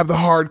able to have the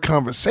hard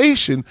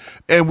conversation,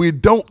 and we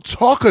don't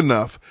talk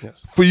enough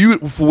for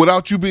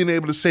without you being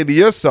able to say to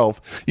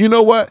yourself, you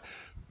know what,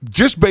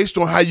 just based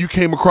on how you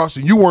came across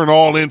and you weren't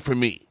all in for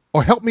me.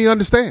 Or help me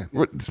understand.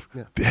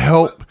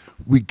 Help.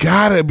 We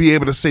got to be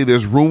able to say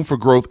there's room for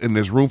growth and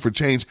there's room for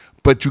change,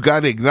 but you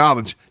got to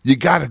acknowledge you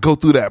got to go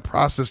through that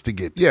process to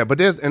get there. Yeah, but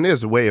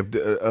there's a way of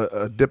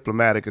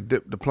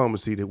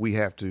diplomacy that we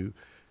have to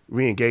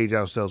re-engage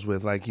ourselves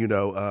with. Like, we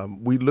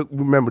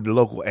remember the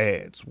local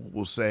ads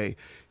will say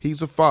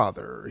he's a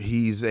father,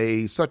 he's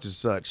a such and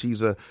such, he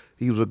was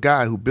a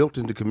guy who built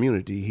in the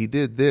community, he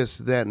did this,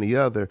 that, and the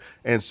other,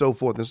 and so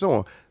forth and so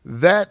on.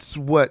 That's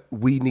what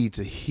we need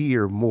to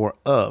hear more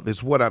of,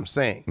 is what I'm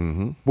saying.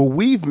 Mm-hmm. But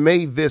we've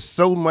made this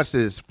so much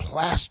that it's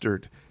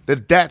plastered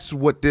that that's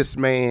what this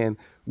man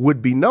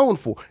would be known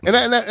for, and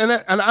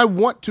I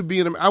want to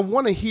be I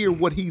want to hear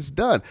what he's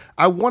done.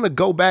 I want to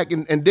go back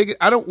and dig it.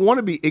 I don't want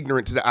to be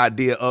ignorant to the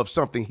idea of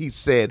something he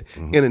said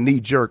in a knee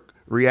jerk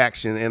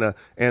reaction and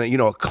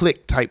a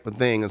click type of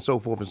thing and so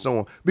forth and so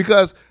on,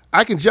 because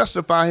I can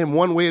justify him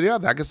one way or the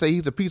other. I can say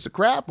he's a piece of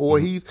crap, or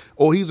he's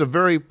a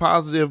very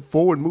positive,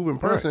 forward moving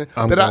person.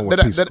 I'm going with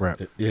piece of crap.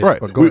 Yeah.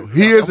 Right. But go ahead.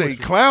 He is a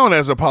clown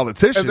as a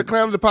politician. As a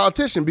clown of the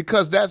politician,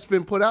 because that's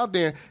been put out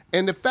there,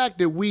 and the fact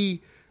that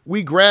we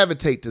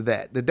gravitate to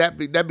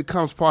that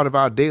becomes part of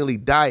our daily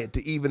diet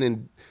to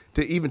even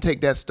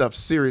take that stuff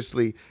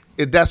seriously.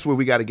 That's where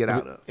we got to get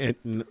out of.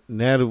 And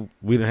now that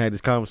we done had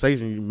this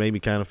conversation, you made me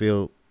kind of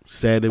feel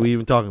sad that we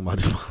even talking about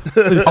this.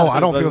 Oh, I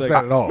don't feel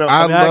sad at all. No.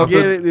 I I love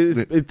get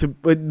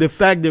it. But the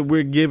fact that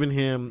we're giving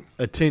him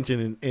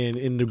attention and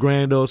in the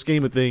grand old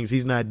scheme of things,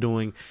 he's not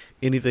doing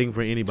anything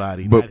for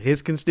anybody. But- not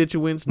his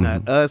constituents,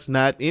 not us,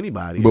 not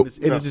anybody. But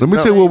let me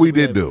tell you what we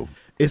did do.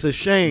 It's a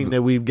shame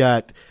that we've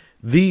got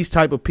these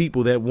type of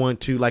people that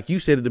want to, like you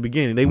said at the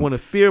beginning, they want to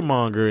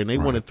fearmonger and they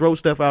want to throw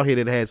stuff out here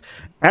that has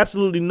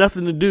absolutely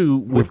nothing to do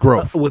with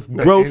growth. with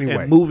growth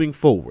Anyway. and moving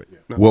forward.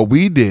 What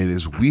we did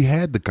is we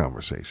had the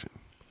conversation.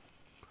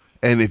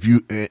 And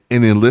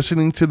in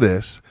listening to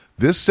this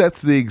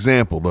sets the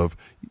example of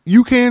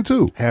you can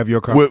too. Have your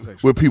conversation.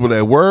 With people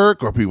at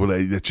work or people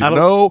that you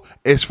know,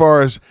 as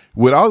far as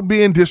without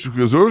being disrespectful,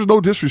 because there was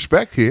no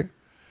disrespect here.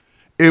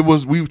 It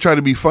was, we tried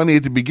to be funny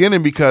at the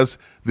beginning because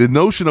the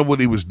notion of what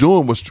he was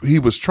doing was he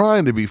was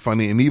trying to be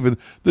funny, and even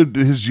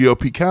his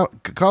GOP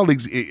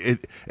colleagues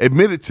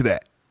admitted to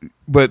that.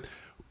 But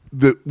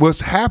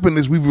what's happened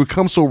is we've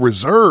become so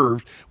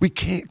reserved, we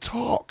can't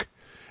talk.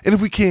 And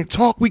if we can't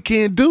talk, we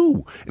can't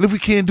do. And if we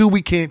can't do,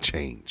 we can't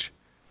change.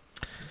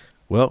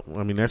 Well,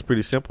 I mean, that's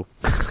pretty simple.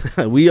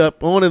 We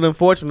up on it.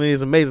 Unfortunately,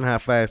 it's amazing how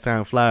fast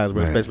time flies,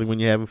 but especially when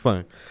you're having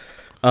fun.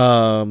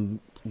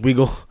 We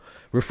go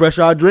refresh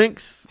our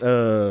drinks,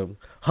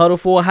 huddle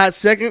for a hot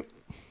second,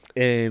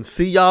 and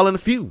see y'all in a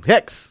few.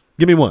 Hex,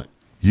 give me one.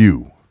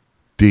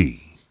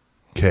 UDK.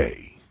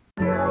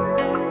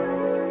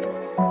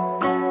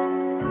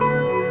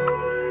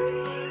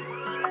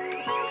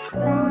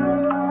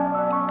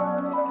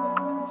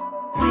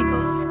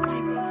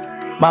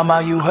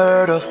 Mama, you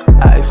heard of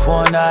eye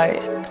for an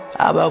eye?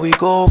 How about we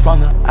go from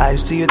the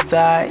eyes to your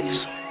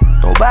thighs?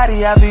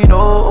 Nobody ever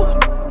know.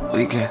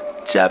 We can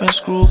chop and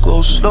screw,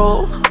 go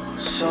slow.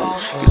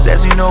 Cause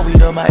as you know, we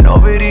the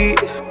minority.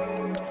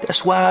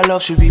 That's why our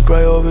love should be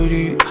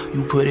priority.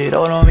 You put it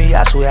all on me,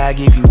 I swear I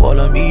give you all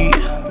of me.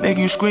 Make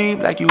you scream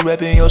like you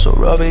reppin' your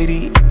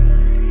sorority.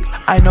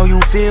 I know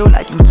you feel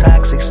like you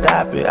toxic,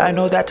 stop it. I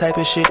know that type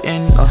of shit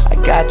in. I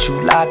got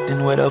you locked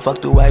in, where the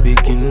fuck do I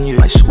begin? Yeah.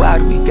 My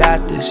squad, we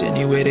got this,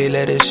 anywhere they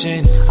let us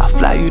in. I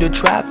fly you to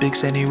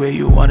tropics, anywhere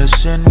you wanna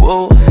send.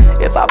 Whoa,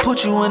 if I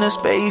put you in a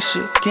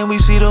spaceship, can we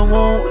see the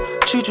moon?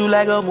 Treat you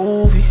like a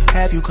movie,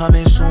 have you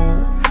coming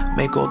soon?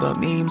 Make all the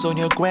memes on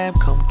your gram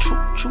come true,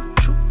 true,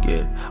 true.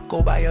 Yeah,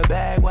 go buy a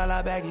bag while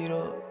I bag it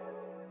up.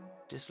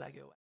 Just like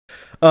your.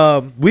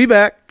 We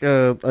back.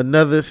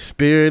 Another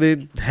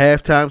spirited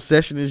halftime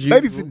session as usual.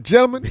 Ladies and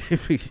gentlemen,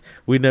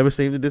 we never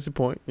seem to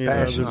disappoint. You know,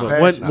 Passion, but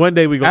passion. one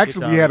day we gonna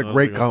actually, we had a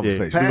great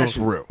conversation. Yeah. We're going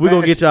for real. We're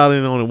gonna get y'all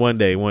in on it one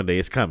day. One day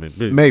it's coming.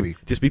 Maybe.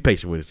 Just be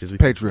patient with us. Just be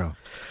Patreon.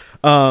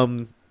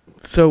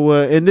 So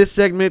in this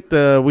segment,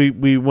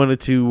 we wanted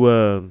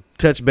to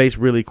touch base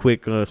really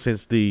quick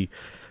since the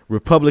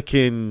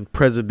Republican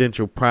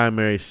presidential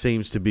primary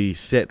seems to be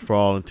set for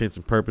all intents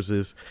and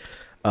purposes.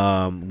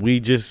 We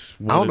just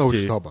wanted I don't know what to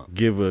you're talking about.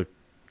 give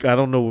I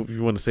don't know if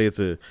you want to say it's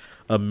a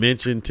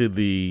mention to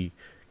the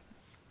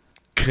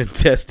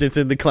contestants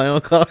in the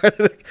clown car.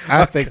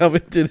 I think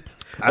coming to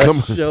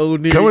the show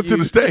near Coming you. to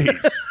the stage.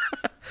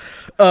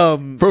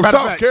 From Matter of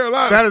South fact,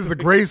 Carolina. That is the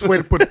greatest way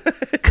to put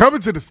it. Coming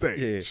to the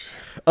stage.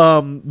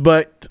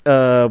 But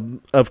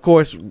of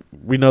course,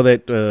 we know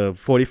that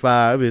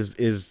 45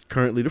 is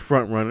currently the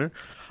front runner,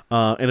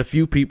 and a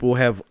few people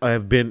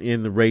have been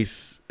in the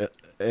race,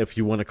 if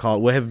you want to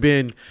call it, have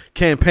been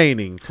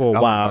campaigning for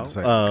a while.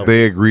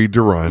 They agreed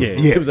to run.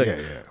 It was like,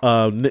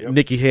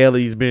 Nikki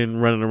Haley's been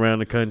running around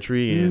the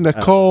country, and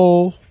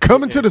Nicole.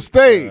 Coming to the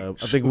stage. I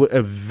think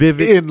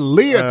Vivek in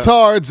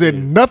leotards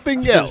and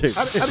nothing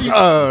else.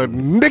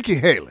 Nikki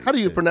Haley. How do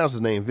you pronounce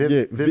his name?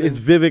 it's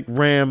Vivek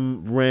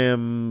Ram.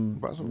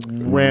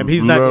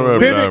 He's not Blah, blah,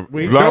 Vivek.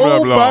 blah,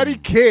 blah, blah. Nobody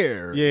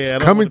cares. Yeah, I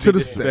don't coming wanna to be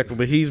the stage. disrespectful,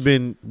 but he's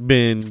been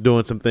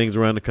doing some things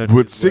around the country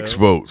With as 6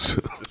 well. votes.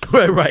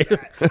 right.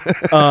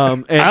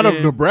 And Out of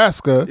then-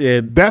 Nebraska,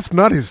 Yeah. that's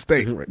not his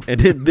state. And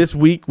then this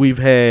week we've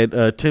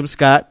had Tim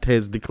Scott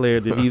has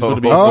declared that he's going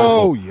to be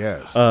Oh,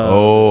 yes.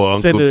 Uncle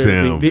Senator,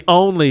 Tim. the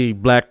only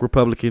black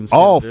Republican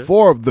senator All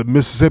 4 of the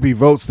Mississippi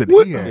votes that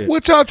What, he had.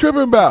 what y'all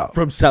tripping about?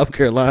 from South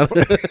Carolina.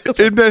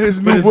 Isn't that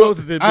his new book?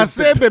 I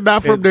said they're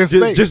not from their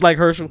state. just like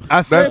Herschel.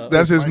 I said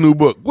That's his new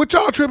book. What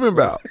y'all tripping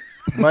about?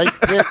 Mike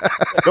Pence.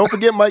 Don't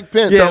forget Mike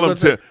Pence.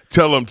 Yeah.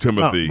 Tell him,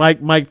 Timothy.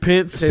 Mike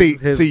Pence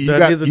has you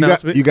done his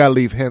announcement. got to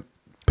leave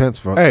Pence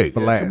for last.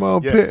 Come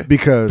on, Yeah.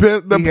 Because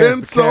the he has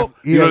pencil.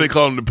 he You know has- they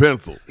call him the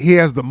pencil. he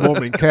has the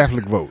Mormon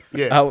Catholic vote.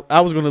 Yeah.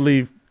 I was going to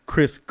leave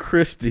Chris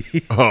Christie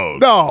Oh, for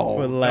No,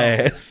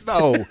 last.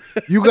 no,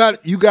 you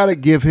got to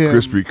give him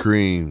Krispy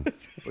Kreme.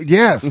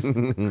 Yes,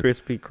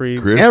 Krispy Kreme.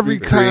 Krispy every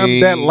time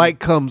Kreme. that light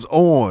comes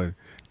on,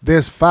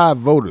 there's 5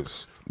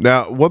 voters.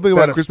 Now, one thing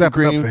about That'll Krispy step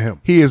it up Kreme, for him.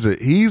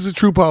 he's a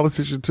true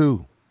politician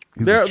too.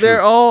 He's a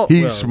They're all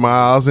He well,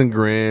 smiles and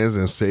grins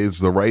and says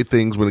the right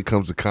things when it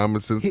comes to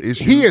common sense issues.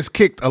 He has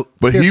kicked,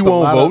 but kissed he a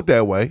won't lot vote of-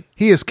 that way.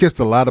 He has kissed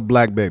a lot of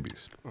black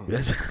babies.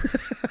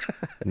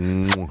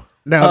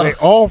 Now they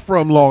all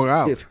from Long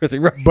Island, Yes, Chrissy,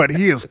 right. but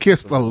he has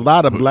kissed a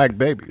lot of black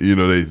babies. You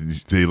know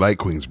they like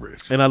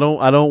Queensbridge. And I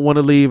don't want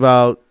to leave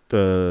out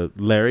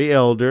Larry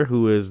Elder,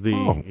 who is the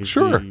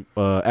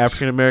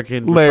African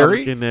American Larry.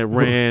 Republican that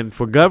ran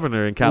for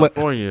governor in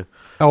California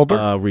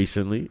Elder.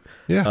 recently.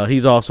 Yeah.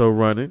 He's also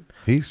running.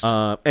 He's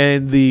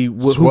And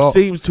who Swell.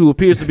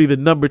 appears to be the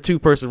number 2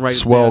 person right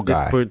Swell now at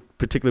guy. this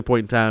particular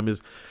point in time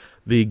is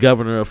the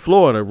governor of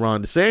Florida,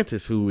 Ron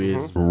DeSantis, who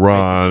is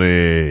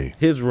Ronnie.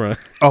 his run.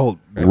 Oh,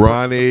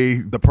 Ronnie,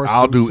 the person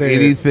I'll who do said-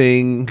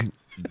 anything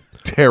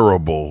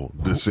terrible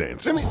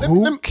DeSantis.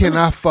 who can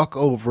I fuck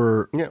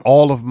over Yeah.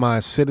 all of my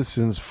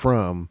citizens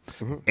from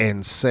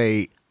and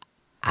say,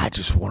 I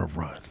just want to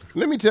run?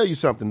 Let me tell you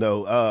something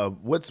though.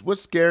 What's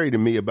scary to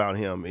me about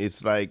him?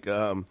 It's like,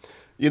 I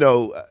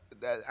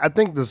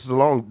think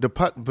the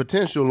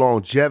potential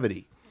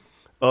longevity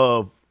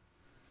of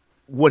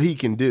what he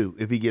can do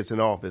if he gets in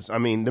office. I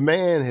mean, the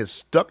man has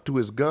stuck to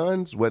his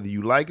guns, whether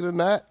you like it or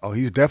not. Oh,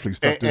 he's definitely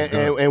stuck to his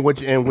gun. And what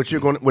you're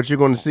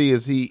going to see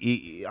is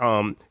he's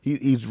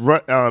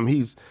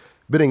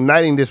been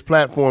igniting this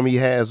platform he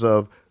has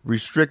of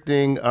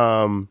restricting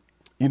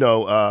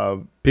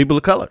People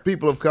of color.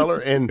 people of color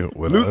and Yeah,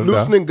 without a doubt.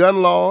 loosening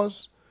gun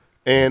laws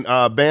and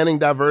banning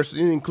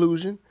diversity and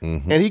inclusion.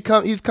 Mm-hmm.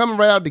 And he's coming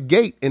right out the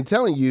gate and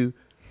telling you,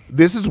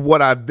 this is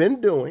what I've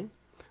been doing.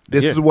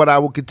 This is what I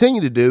will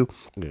continue to do.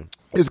 Yeah.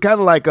 It's kind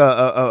of like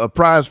a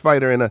prize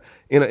fighter in a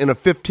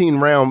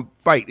 15-round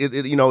fight.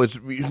 It's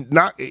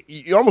not.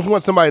 You almost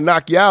want somebody to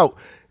knock you out,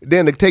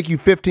 then to take you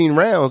 15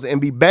 rounds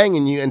and be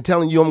banging you and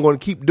telling you I'm going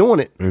to keep doing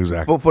it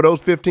Exactly. for those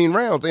 15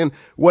 rounds. And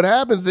what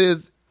happens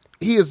is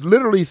he has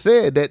literally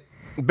said that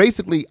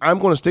basically I'm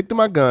going to stick to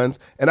my guns,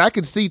 and I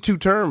could see 2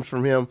 terms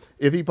from him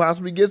if he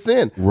possibly gets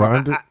in.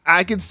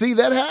 I could see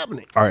that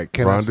happening. All right,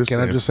 can I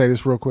DeSantis. just say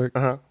this real quick?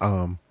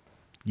 Uh-huh.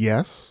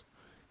 Yes,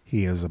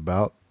 he is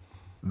about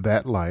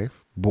that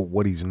life, but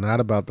what he's not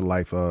about the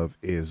life of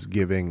is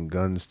giving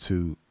guns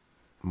to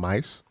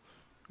mice,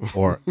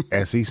 or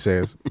as he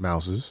says,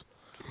 mouses,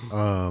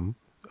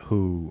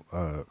 who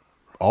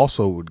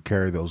also would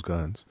carry those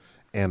guns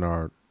and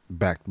are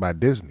backed by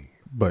Disney.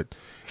 But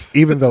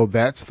even though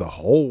that's the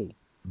whole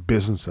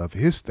business of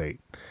his state,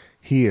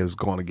 he has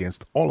gone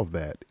against all of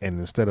that, and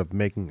instead of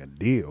making a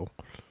deal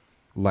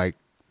like,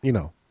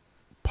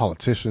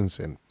 politicians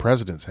and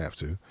presidents have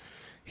to,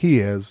 he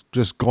has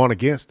just gone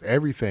against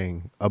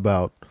everything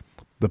about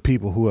the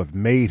people who have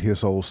made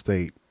his whole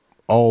state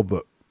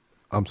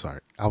I'm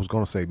sorry, I was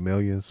going to say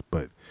millions,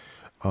 but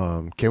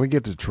can we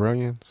get to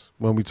trillions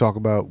when we talk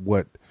about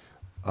what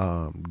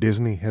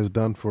Disney has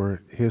done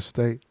for his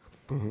state?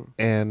 Mm-hmm.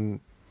 And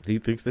He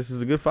thinks this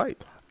is a good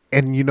fight.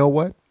 you know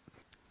what?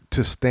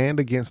 To stand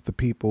against the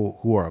people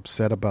who are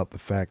upset about the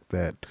fact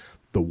that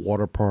the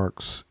water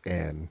parks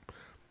and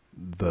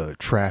the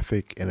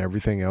traffic and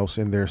everything else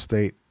in their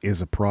state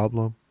is a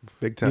problem,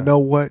 Big time. you know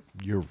what?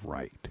 You're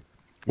right.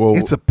 Well,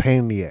 It's a pain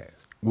in the ass.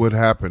 what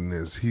happened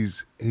is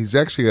he's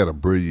actually got a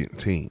brilliant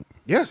team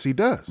Yes, he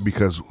does.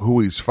 because who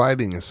he's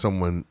fighting is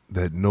someone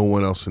that no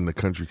one else in the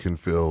country can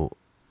feel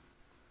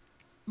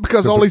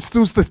Because only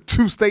two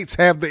states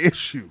have the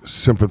issue.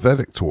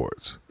 sympathetic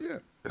towards. Yeah.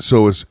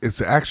 So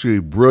it's actually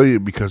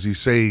brilliant because he's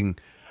saying,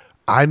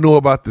 I know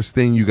about this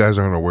thing you guys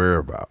aren't aware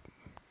about.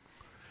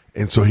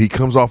 And so he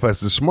comes off as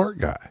the smart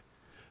guy.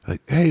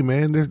 Like, hey,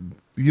 man,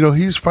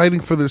 he's fighting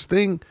for this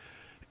thing,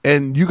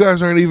 and you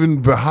guys aren't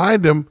even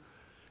behind him,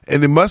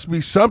 and it must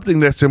be something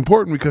that's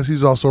important because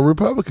he's also a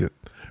Republican,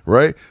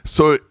 right?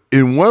 So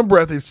in one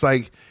breath, it's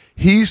like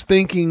he's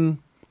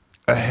thinking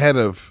ahead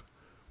of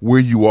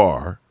where you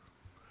are.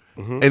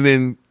 And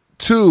then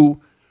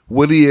two,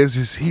 what he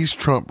is he's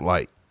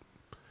Trump-like.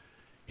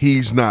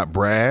 He's not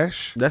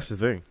brash. That's the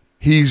thing.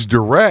 He's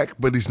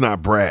direct, but he's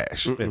not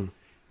brash.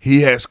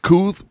 He has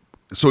couth,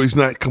 so he's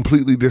not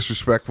completely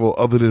disrespectful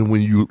other than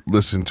when you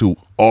listen to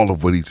all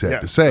of what he's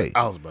had to say.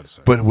 I was about to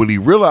say. But what he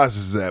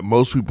realizes is that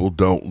most people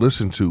don't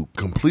listen to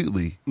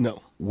completely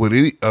No. what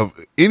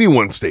any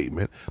one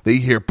statement. They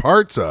hear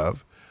parts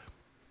of,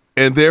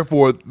 and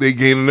therefore they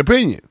gain an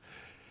opinion.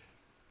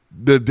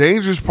 The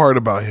dangerous part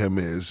about him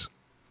is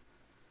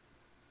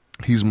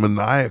he's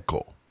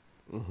maniacal.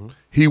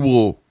 He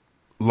will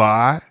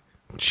lie,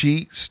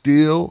 cheat,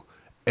 steal,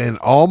 and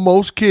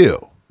almost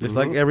kill. It's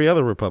like every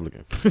other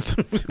Republican.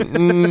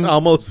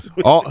 Almost.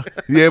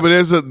 Yeah, but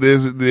there's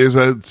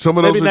a some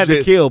of those Maybe are not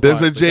the kill there's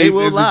part, a but they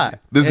will lie.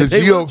 There's a And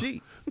they will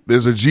cheat.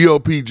 there's a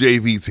GOP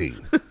JV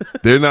team.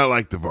 They're not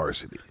like the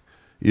varsity.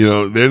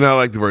 They're not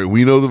like the varsity.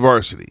 We know the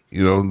varsity.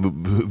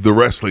 The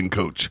wrestling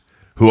coach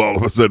who all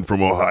of a sudden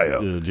from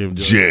Ohio. Yeah,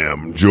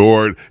 Jim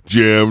Jordan.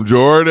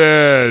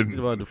 He's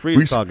about the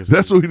Freedom Caucus.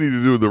 That's what we need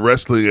to do, the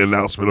wrestling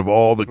announcement of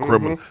all the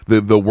criminal,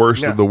 the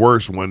worst of the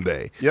worst one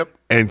day. Yep.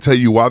 And tell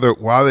you why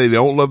they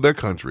don't love their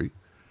country,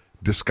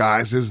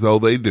 disguise as though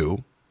they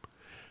do,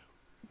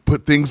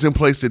 put things in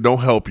place that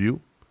don't help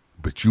you,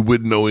 but you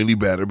wouldn't know any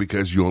better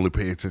because you only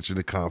pay attention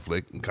to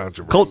conflict and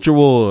controversy. Culture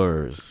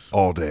wars.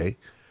 All day.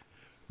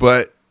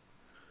 But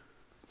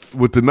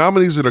with the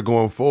nominees that are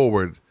going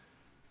forward,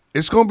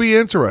 it's going to be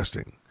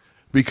interesting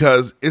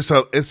because it's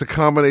a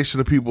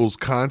combination of people's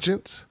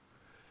conscience,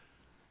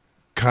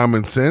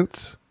 common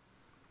sense,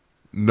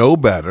 know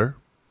better.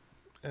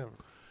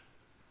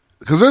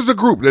 Because there's a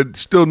group that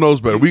still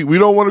knows better. We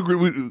don't want to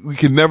agree. We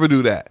can never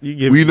do that.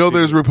 We know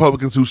there's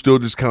Republicans who still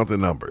just count the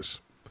numbers.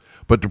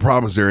 But the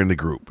problem is they're in the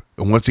group.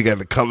 And once he got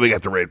the color, they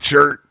got the red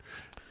shirt,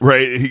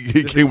 right?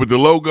 He came with the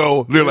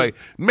logo. They're like,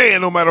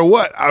 man, no matter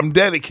what, I'm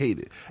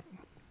dedicated.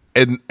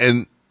 And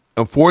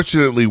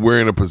unfortunately,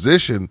 we're in a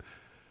position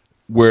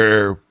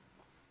where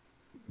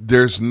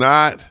there's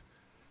not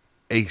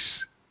a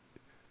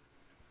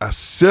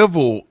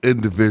civil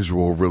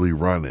individual really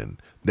running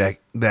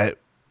that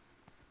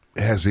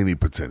has any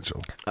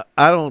potential.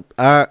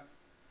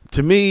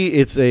 To me,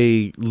 it's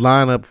a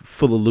lineup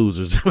full of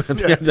losers.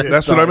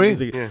 That's what I mean.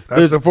 Yeah.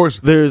 That's the force.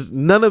 There's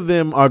none of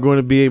them are going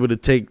to be able to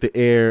take the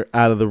air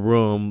out of the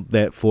room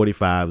that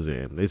 45's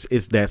in.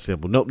 It's that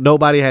simple.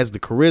 Nobody has the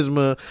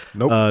charisma.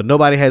 Nope.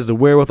 Nobody has the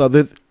wherewithal.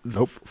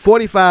 Nope.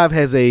 45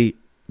 has a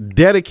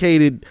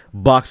dedicated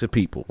box of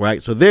people,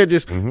 right? So they're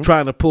just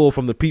trying to pull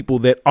from the people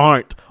that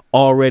aren't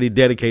already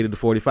dedicated to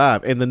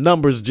 45, and the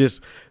numbers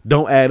just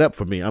don't add up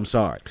for me. I'm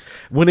sorry.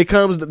 When it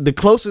comes to the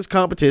closest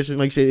competition,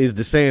 like you said, is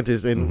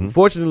DeSantis, and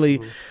unfortunately,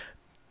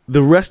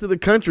 the rest of the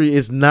country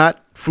is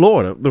not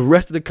Florida. The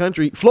rest of the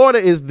country, Florida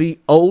is the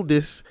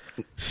oldest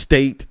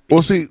state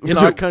in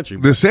our country.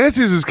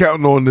 DeSantis is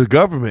counting on the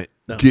government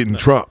getting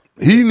Trump.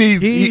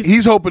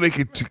 He's hoping they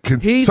can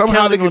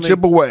somehow they can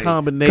chip away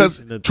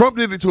because Trump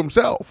did it to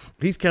himself.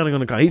 He's counting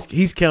on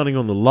he's counting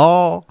on the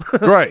law,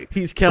 right?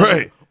 He's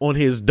counting on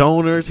his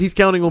donors. He's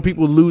counting on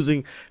people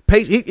losing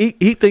patience.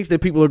 He thinks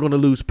that people are going to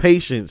lose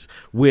patience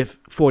with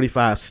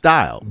 45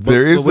 style.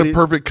 There is the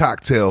perfect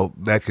cocktail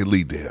that could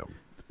lead to him.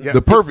 Yeah.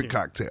 The perfect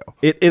cocktail.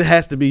 It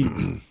has to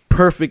be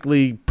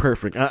perfectly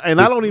perfect,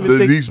 and I don't even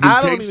think these new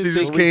tapes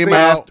just came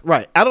out.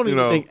 Right, I don't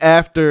even think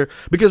after,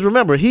 because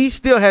remember, he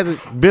still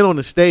hasn't been on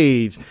the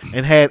stage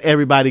and had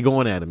everybody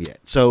going at him yet.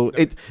 So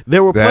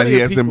there were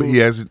plenty of people.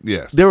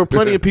 There were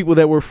plenty of people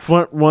that were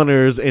front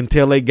runners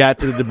until they got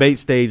to the debate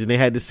stage and they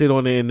had to sit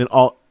on it, and then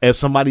as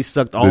somebody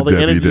sucked all the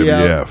energy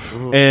out,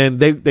 and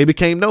they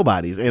became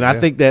nobodies. And I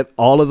think that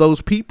all of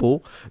those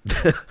people,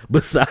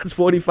 besides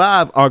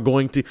 45, are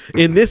going to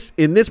in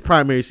this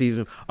primary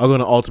season are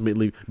going to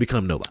ultimately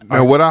become nobody.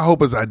 And what I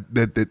hope is that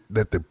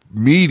the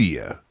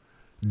media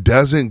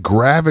doesn't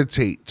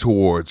gravitate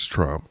towards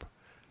Trump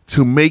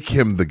to make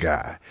him the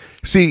guy.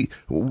 See,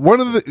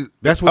 one of the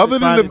that's what other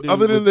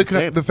than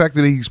the fact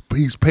that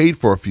he's paid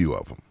for a few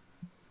of them.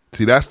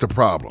 See, that's the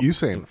problem. You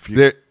saying a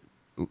few?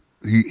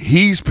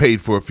 He's paid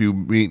for a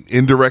few,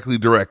 indirectly,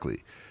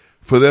 directly,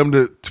 for them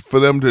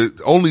to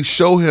only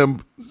show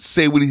him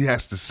say what he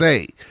has to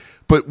say.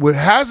 But what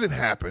hasn't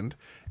happened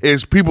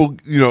is people,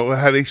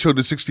 how they showed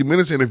the 60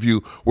 Minutes interview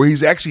where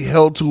he's actually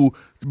held to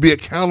be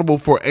accountable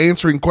for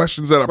answering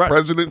questions that a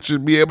president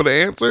should be able to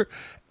answer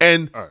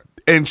and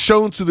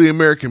shown to the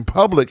American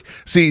public.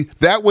 See,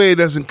 that way it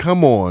doesn't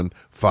come on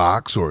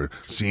Fox or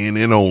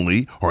CNN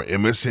only or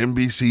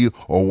MSNBC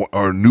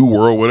or New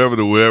World, whatever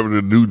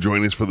the new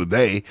joint is for the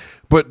day.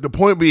 But the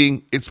point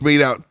being, it's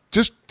made out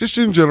just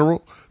in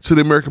general to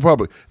the American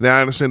public. Now,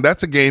 I understand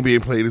that's a game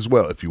being played as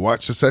well. If you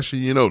watch Succession,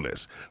 you know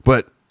this.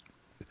 But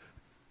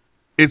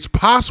it's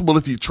possible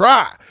if you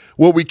try.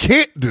 What we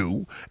can't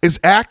do is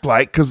act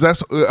like, because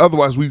that's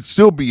otherwise we'd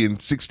still be in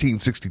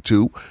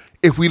 1662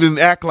 if we didn't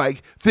act like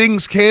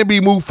things can be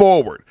moved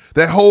forward.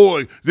 That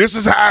whole, this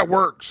is how it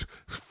works.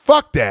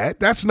 Fuck that.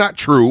 That's not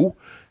true.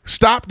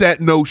 Stop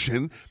that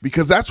notion,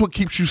 because that's what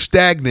keeps you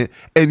stagnant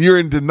and you're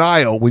in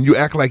denial when you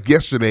act like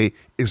yesterday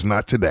is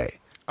not today.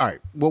 All right,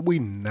 what we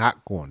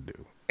not going to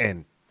do,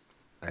 and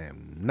I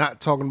am not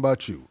talking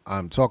about you.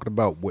 I'm talking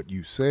about what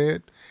you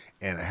said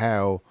and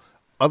how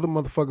other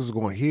motherfuckers are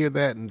going to hear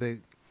that and they,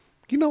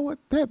 you know what,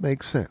 that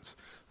makes sense.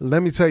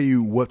 Let me tell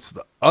you what's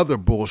the other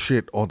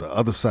bullshit on the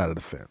other side of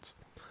the fence.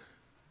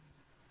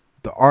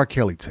 The R.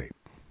 Kelly tape.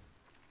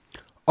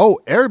 Oh,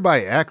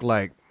 everybody act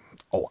like,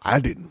 oh, I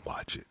didn't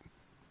watch it.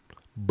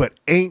 But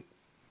it's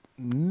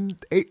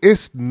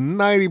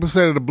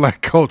 90% of the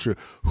black culture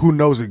who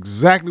knows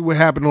exactly what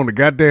happened on the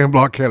goddamn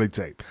R. Kelly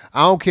tape.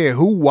 I don't care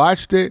who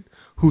watched it,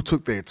 who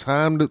took their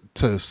time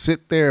to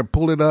sit there and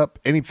pull it up,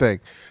 anything.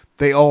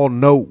 They all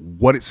know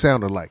what it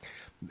sounded like.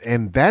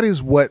 And that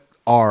is what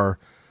our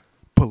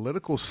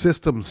political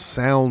system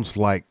sounds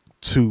like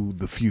to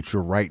the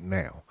future right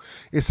now.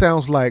 It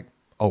sounds like,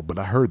 oh, but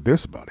I heard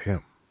this about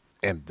him.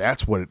 And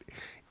that's what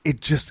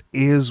it just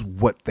is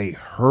what they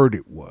heard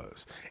it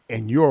was.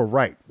 And you're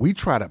right. We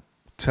try to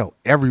tell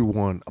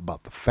everyone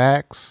about the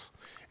facts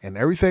and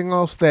everything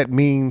else that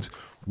means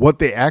what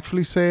they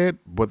actually said,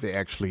 what they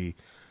actually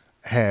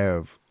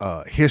have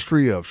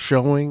history of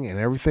showing and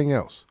everything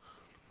else.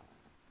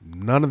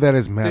 None of that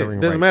is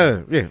mattering right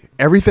now. Yeah.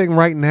 Everything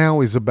right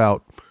now is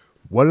about,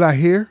 what did I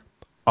hear?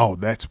 Oh,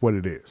 that's what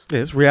it is. Yeah,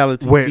 it's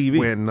reality TV.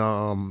 When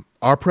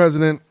our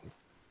president,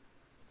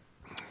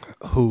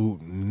 who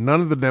none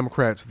of the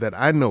Democrats that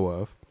I know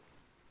of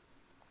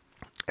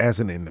as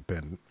an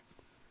independent,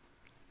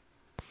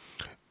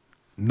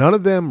 none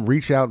of them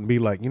reach out and be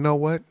like, you know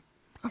what?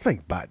 I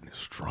think Biden is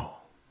strong.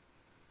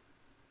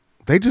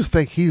 They just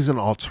think he's an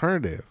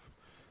alternative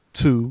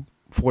to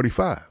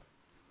 45.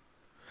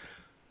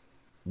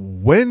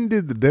 When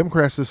did the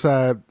Democrats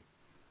decide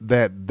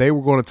that they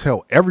were going to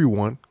tell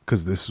everyone,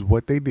 because this is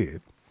what they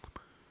did,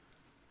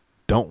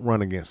 don't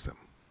run against him?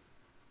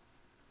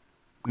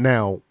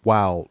 Now,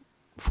 while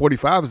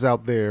 45 is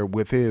out there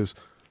with his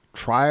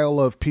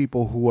trial of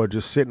people who are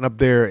just sitting up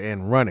there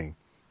and running,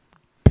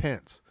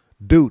 Pence,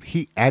 dude,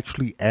 he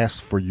actually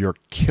asked for your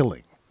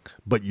killing,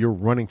 but you're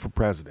running for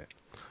president.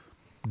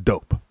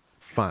 Dope.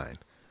 Fine.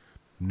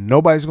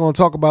 Nobody's going to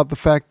talk about the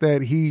fact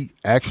that he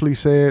actually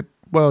said,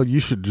 well, you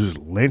should just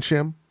lynch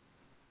him.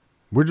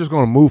 We're just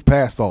going to move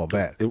past all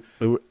that.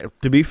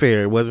 To be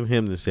fair, it wasn't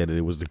him that said it.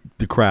 It was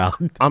the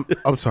crowd. I'm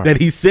sorry. That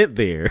he sent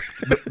there.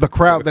 The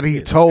crowd that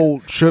he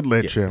told should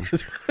lynch him.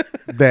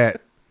 That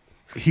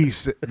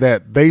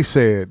they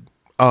said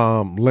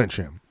lynch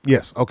him.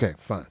 Yes. Okay.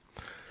 Fine.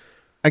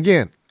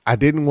 Again, I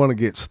didn't want to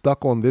get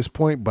stuck on this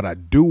point, but I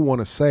do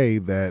want to say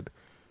that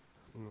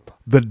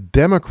the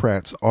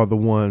Democrats are the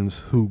ones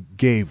who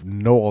gave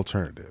no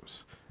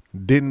alternatives,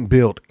 didn't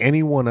build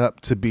anyone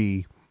up to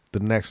be the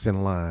next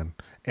in line,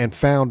 and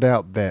found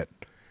out that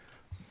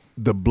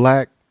the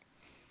black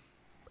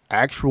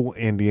actual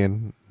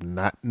Indian,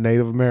 not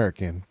Native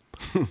American,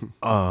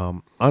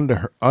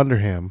 under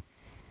him,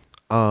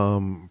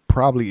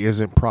 probably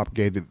isn't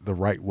propagated the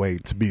right way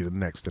to be the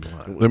next in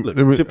line.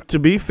 Look, to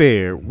be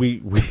fair,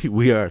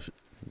 we are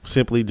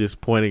simply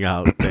just pointing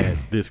out that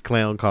this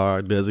clown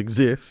car does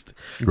exist,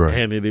 right,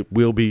 and it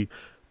will be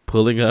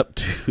pulling up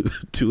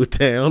to a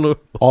town.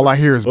 All I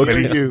hear is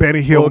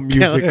Benny Hill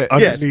music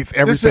underneath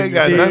everything. This ain't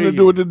got nothing to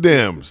do with the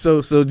Dems.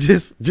 So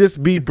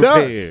just be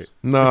prepared.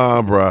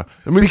 Nah, bro.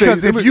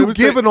 Because if you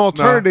give an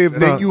alternative,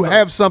 then you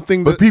have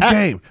something. But peep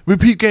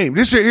game.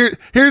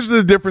 Here's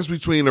the difference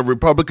between a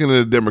Republican and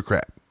a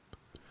Democrat.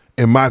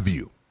 In my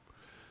view,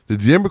 the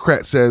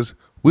Democrat says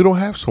we don't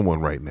have someone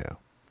right now.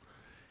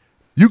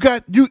 You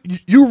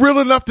real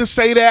enough to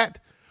say that?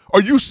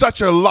 Are you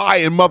such a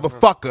lying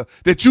motherfucker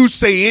that you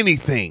say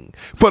anything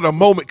for the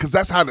moment because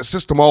that's how the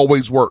system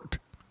always worked?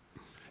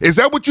 Is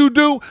that what you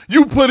do?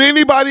 You put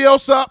anybody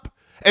else up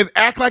and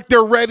act like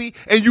they're ready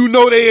and you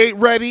know they ain't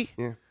ready?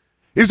 Yeah.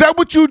 Is that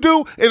what you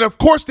do? And of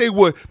course they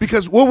would,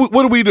 because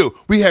what do?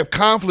 We have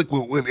conflict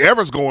with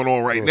whatever's going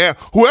on right now.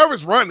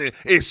 Whoever's running,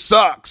 it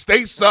sucks.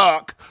 They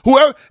suck.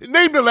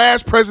 Name the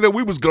last president,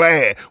 we was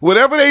glad.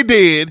 Whatever they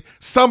did,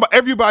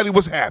 everybody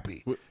was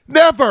happy.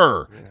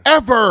 Never,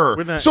 ever.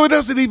 We're not- So it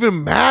doesn't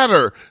even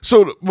matter.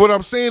 So what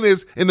I'm saying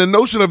is, in the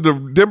notion of the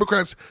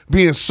Democrats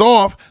being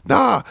soft,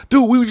 nah,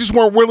 dude, we just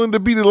weren't willing to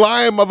be the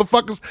lying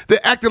motherfuckers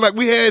that acted like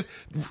we had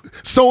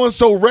so and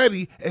so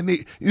ready, and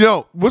they,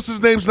 what's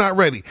his name's not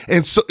ready,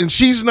 and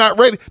she's not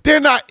ready. They're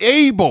not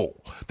able.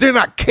 They're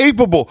not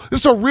capable.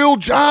 It's a real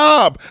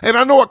job, and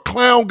I know a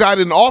clown got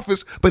in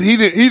office, but he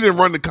didn't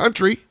run the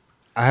country.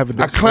 A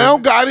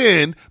clown got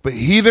in, but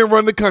he didn't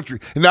run the country.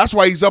 And that's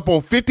why he's up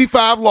on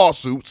 55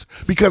 lawsuits,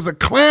 because a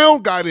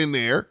clown got in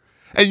there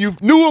and you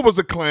knew it was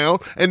a clown,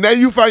 and now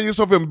you find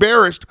yourself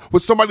embarrassed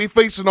with somebody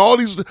facing all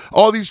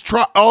these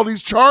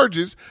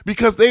charges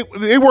because they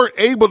weren't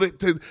able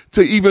to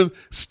even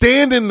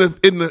stand in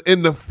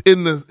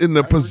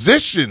the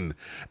position,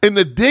 in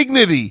the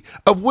dignity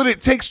of what it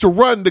takes to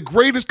run the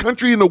greatest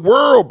country in the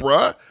world,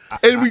 bruh.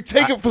 And we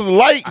take it for the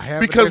light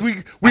because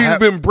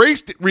we've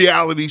embraced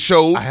reality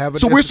shows.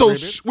 So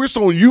we're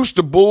so used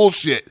to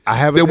bullshit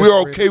that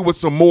we're okay with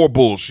some more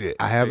bullshit.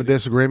 I have a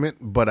disagreement,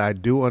 but I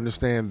do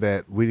understand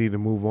that we need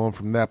to move on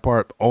from that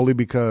part only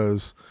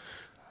because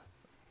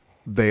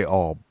they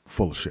all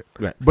full of shit.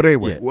 Right. But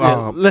anyway,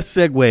 let's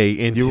segue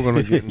into. You were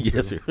going to get into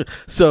yes, sir.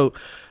 So,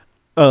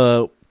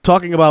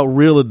 talking about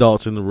real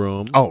adults in the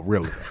room. Oh,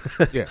 really?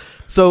 Yeah.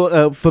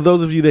 So, for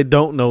those of you that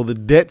don't know, the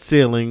debt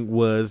ceiling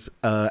was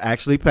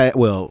actually passed.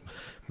 Well,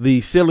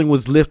 the ceiling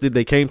was lifted.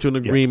 They came to an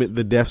agreement.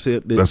 Yes.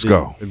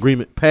 The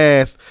agreement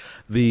passed.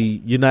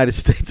 The United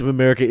States of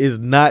America is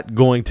not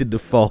going to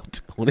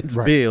default on its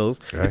bills.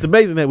 Okay. It's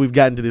amazing that we've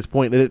gotten to this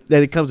point, that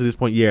it comes to this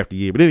point year after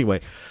year. But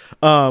anyway,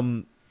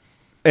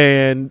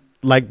 and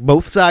like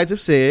both sides have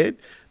said,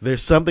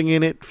 there's something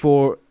in it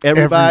for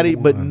everybody,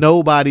 but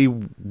nobody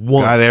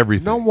won. Got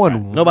everything.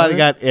 Nobody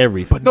got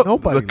everything. But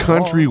nobody. The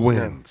country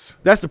wins.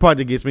 That's the part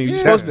that gets me.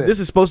 This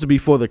is supposed to be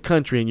for the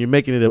country, and you're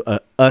making it a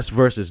us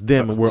versus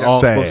them, and we're all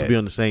supposed to be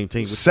on the same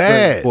team.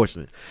 Sad.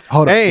 Unfortunate.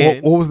 Hold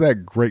on. What was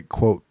that great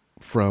quote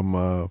from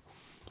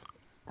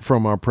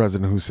our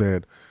president who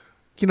said,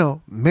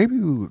 maybe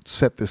we would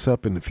set this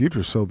up in the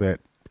future so that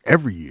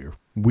every year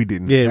we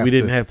didn't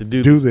have to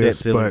do this debt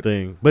ceiling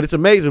thing. But it's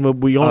amazing, but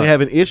we only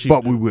have an issue.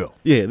 But we will.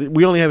 Yeah,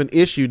 we only have an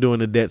issue doing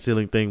the debt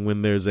ceiling thing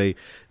when there's a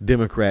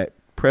Democrat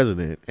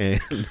president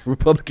and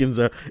Republicans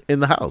are in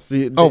the House.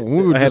 We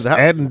were just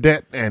adding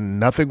debt and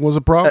nothing was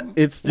a problem?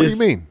 What do you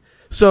mean?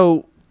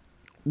 So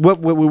what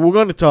we're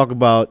going to talk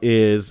about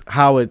is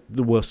how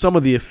some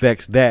of the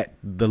effects that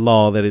the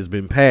law that has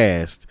been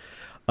passed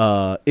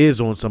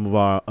is on some of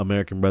our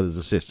American brothers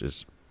and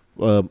sisters.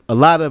 A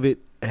lot of it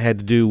had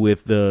to do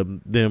with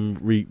them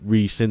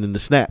rescinding the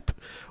SNAP.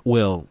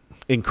 Well,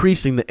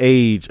 increasing the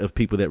age of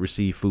people that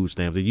receive food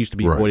stamps. It used to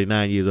be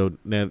 49 years old.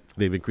 Now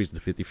they've increased to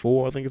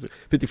 54. I think it's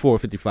 54 or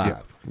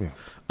 55. Yeah.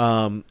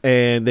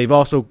 And they've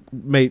also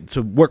made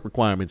some work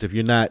requirements. If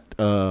you're not,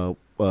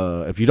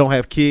 if you don't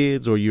have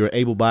kids or you're an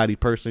able-bodied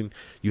person,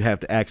 you have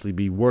to actually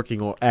be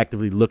working or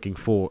actively looking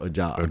for a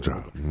job.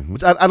 Mm-hmm.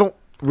 Which I don't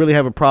really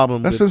have a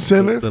problem with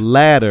incentive. The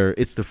latter,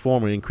 it's the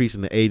former,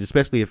 increasing the age,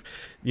 especially if,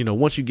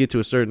 once you get to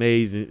a certain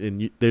age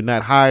and they're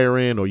not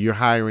hiring, or you're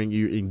hiring,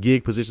 you're in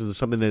gig positions or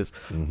something that's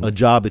a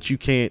job that you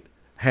can't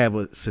have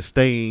a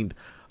sustained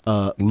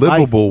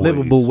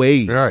livable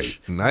wage. Right.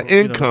 Not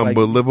income,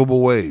 but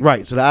livable wage.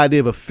 Right. So the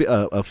idea of a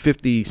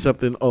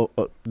 50-something,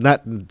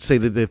 not say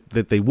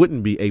that they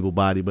wouldn't be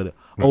able-bodied, but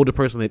an older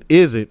person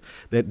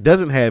that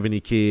doesn't have any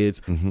kids,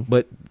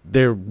 but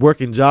they're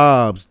working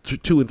jobs,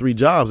 2 and 3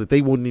 jobs that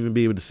they wouldn't even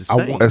be able to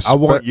sustain. I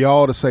want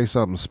y'all to say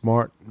something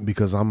smart,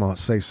 because I'm going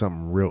to say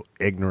something real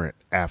ignorant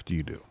after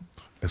you do.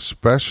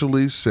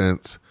 Especially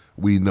since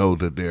we know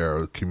that there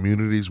are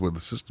communities where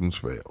the system's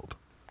failed.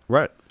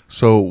 Right.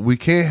 So we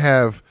can't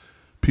have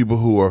people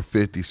who are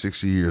 50,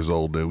 60 years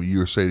old that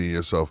you're saying to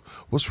yourself,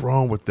 what's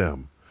wrong with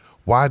them?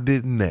 Why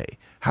didn't they?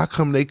 How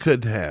come they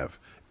couldn't have?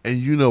 And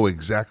you know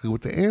exactly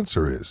what the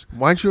answer is.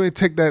 Why don't you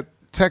take that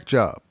tech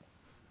job?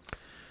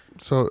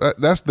 So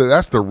that's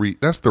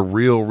the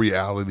real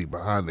reality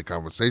behind the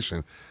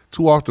conversation.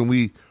 Too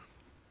often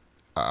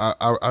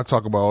I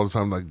talk about all the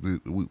time, like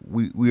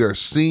we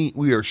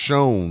are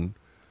shown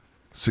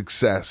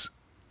success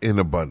in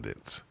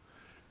abundance.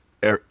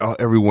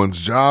 Everyone's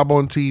job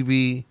on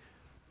TV,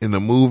 in a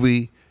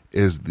movie,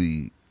 is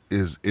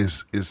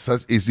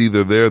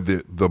either they're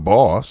the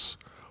boss,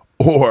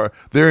 or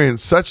they're in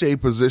such a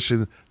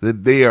position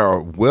that they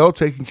are well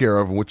taken care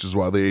of, which is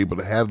why they're able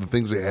to have the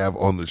things they have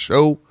on the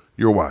show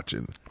you're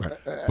watching. Right.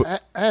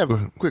 I have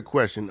a quick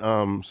question.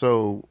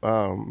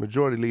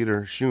 Majority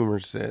Leader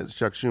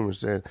Chuck Schumer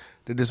said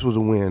that this was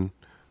a win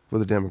for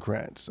the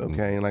Democrats.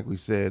 Okay, and like we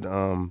said,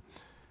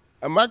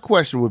 my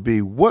question would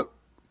be, what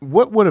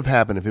would have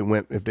happened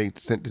if they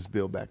sent this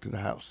bill back to the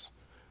House?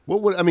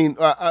 Would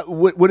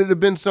it have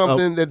been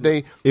something that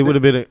they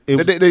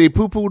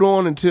poo-pooed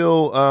on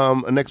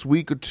until next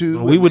week or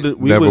two?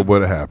 Never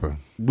would have happened.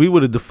 We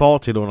would have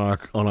defaulted on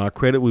our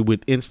credit. We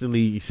would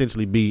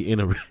essentially be in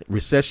a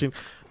recession.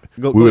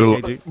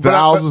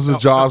 Thousands of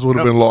jobs would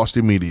have been lost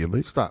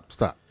immediately. Stop.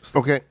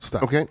 Okay.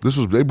 Stop. Okay.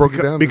 They broke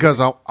it down Because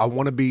I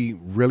want to be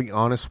really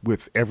honest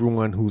with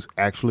everyone who's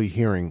actually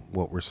hearing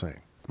what we're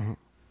saying.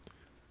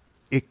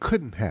 It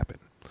couldn't happen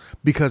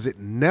because it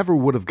never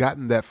would have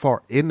gotten that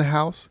far in the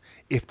House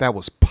if that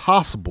was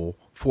possible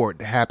for it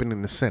to happen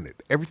in the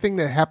Senate. Everything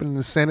that happened in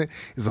the Senate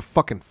is a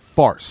fucking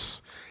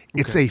farce.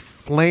 It's a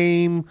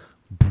flame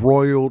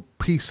broiled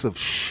piece of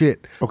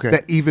shit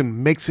that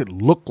even makes it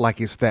look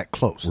like it's that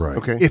close. Right.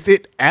 Okay. If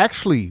it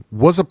actually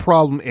was a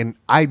problem and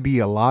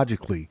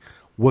ideologically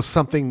was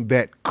something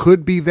that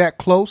could be that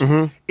close,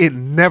 it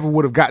never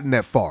would have gotten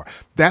that far.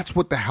 That's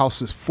what the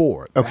House is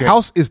for. The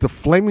House is the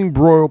flaming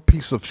broiled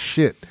piece of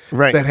shit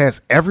that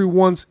has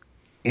everyone's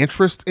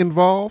interest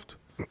involved.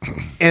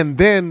 And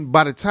then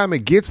by the time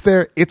it gets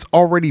there, it's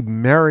already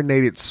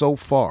marinated so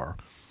far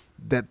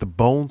that the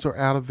bones are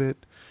out of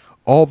it.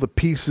 All the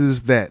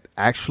pieces that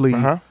actually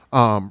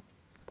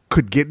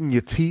could get in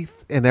your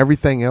teeth and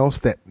everything else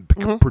that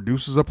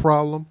produces a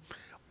problem,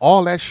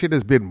 all that shit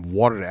has been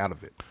watered out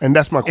of it. And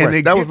that's my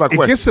question. That was my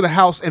question. It gets to the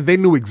House, and they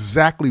knew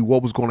exactly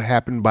what was going to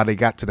happen by they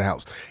got to the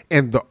House.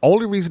 And the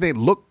only reason they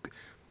looked,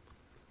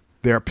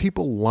 there are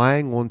people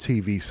lying on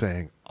TV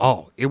saying,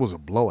 "Oh, it was a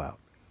blowout."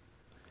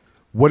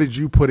 What did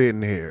you put in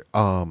there,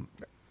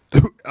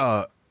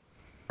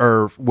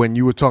 Irv, when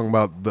you were talking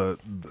about the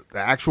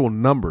actual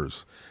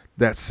numbers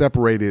that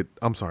separated?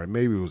 I'm sorry,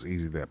 maybe it was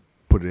easy that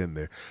put it in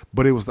there,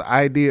 but it was the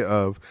idea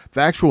of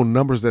the actual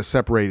numbers that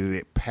separated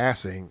it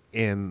passing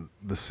in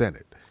the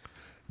Senate.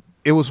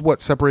 It was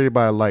separated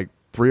by like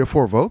 3 or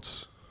 4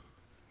 votes?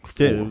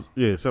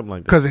 Yeah, something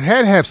like that. Because it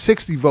had to have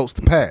 60 votes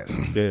to pass.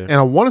 Yeah. And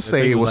I want to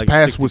say it was like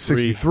passed with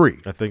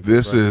 63. I think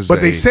This is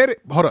But they said it,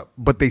 hold up,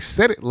 but they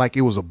said it like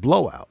it was a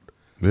blowout.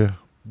 Yeah.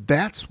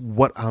 That's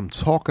what I'm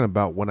talking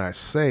about when I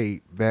say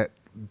that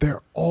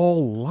they're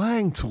all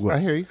lying to us. I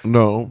hear you.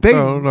 No, They-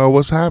 no.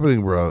 What's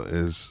happening, bro,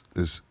 is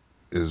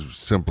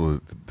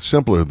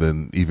simpler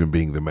than even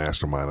being the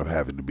mastermind of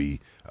having to be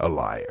a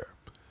liar.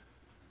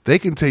 They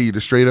can tell you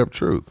the straight up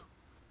truth,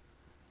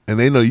 and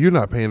they know you're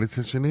not paying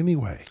attention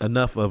anyway.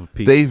 enough of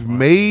people. They've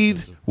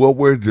made what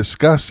we're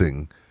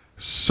discussing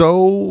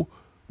so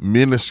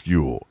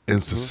minuscule in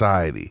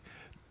society.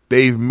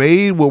 They've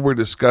made what we're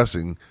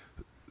discussing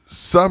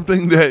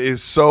something that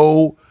is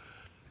so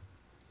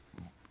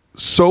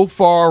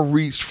far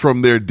reached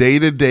from their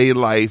day-to-day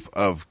life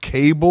of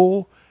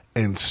cable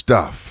and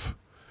stuff,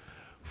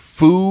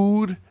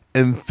 food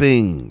and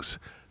things.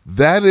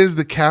 That is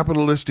the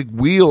capitalistic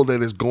wheel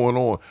that is going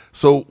on.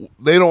 So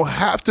they don't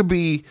have to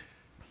be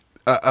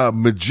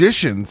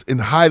magicians in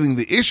hiding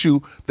the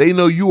issue. They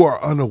know you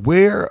are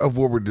unaware of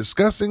what we're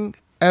discussing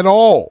at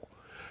all.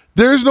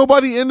 There's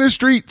nobody in the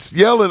streets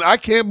yelling, "I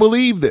can't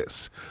believe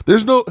this."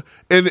 There's no,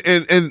 and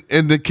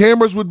the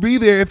cameras would be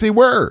there if they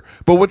were.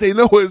 But what they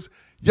know is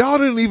y'all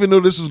didn't even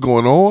know this was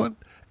going on,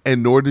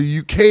 and nor do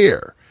you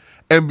care.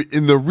 And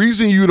the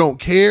reason you don't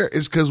care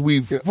is because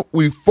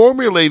we've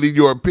formulated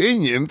your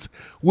opinions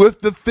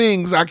with the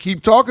things I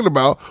keep talking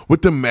about,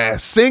 with the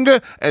Masked Singer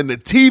and the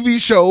TV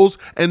shows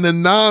and the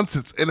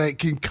nonsense. And it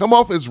can come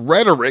off as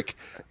rhetoric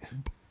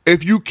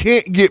if you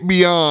can't get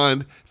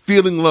beyond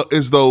feeling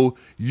as though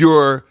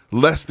you're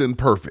less than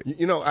perfect.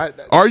 You know,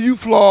 Are you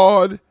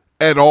flawed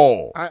at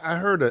all? I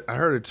heard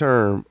a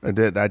term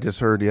that I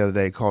just heard the other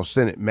day called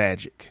Senate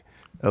magic.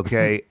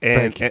 Okay,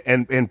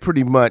 and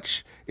pretty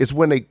much it's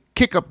when they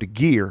kick up the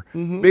gear,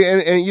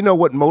 and you know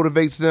what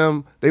motivates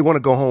them? They want to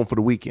go home for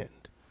the weekend.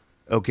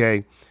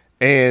 Okay,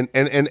 and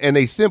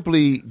they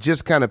simply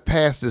just kind of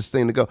pass this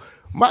thing to go.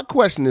 My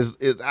question is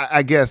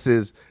I guess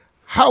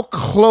how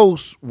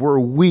close were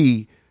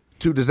we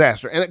to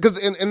disaster? And because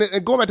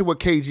and going back to what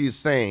KG is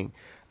saying,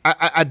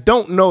 I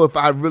don't know if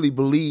I really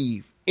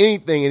believe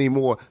anything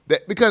anymore,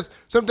 that because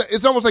sometimes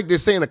it's almost like they're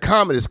saying a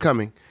comet is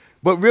coming,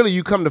 but really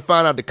you come to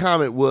find out the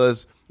comet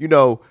was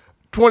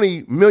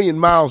 20 million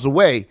miles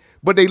away.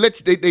 But they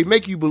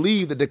make you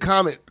believe that the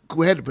comet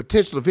had the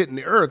potential of hitting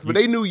the Earth, but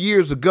they knew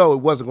years ago it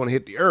wasn't going to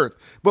hit the Earth.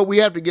 But we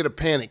have to get a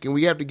panic, and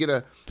we have to get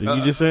a. So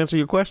you just answer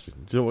your question.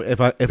 So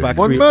if I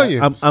 1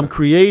 million. I'm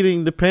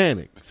creating the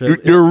panic. So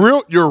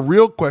Your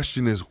real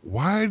question is,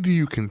 why do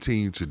you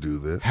continue to do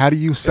this? How do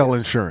you sell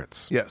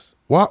insurance? Yes.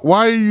 Why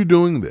are you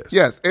doing this?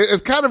 Yes,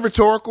 it's kind of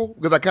rhetorical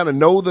because I kind of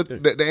know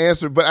the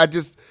answer, but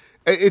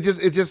it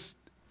just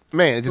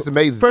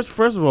amazes.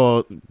 First of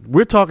all,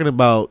 we're talking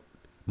about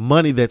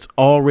money that's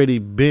already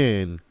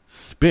been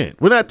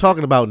spent. We're not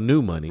talking about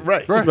new money.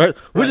 Right.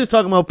 We're just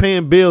talking about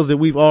paying bills that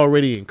we've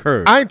already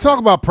incurred. I ain't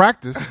talking about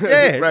practice.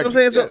 Yeah, you know what I'm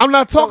saying? So, I'm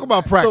not talking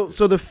about practice.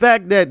 So the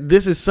fact that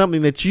this is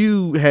something that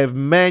you have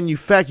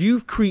manufactured,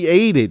 you've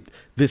created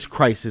this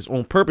crisis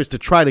on purpose to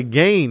try to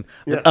gain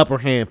an upper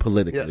hand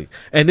politically. Yes.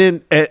 And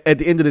then at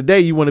the end of the day,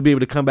 you want to be able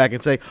to come back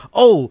and say,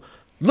 oh,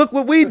 look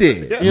what we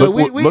did. Look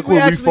what we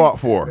actually fought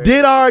for.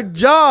 Did our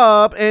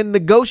job and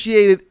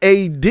negotiated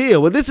a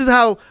deal. Well, this is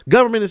how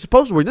government is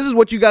supposed to work. This is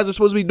what you guys are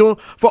supposed to be doing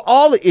for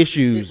all the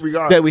issues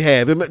Regardless. that we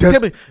have. And tell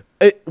me,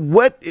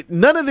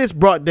 none of this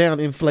brought down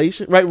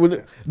inflation, right?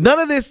 None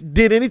of this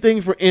did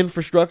anything for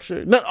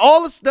infrastructure.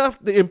 All the stuff,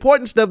 the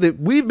important stuff that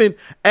we've been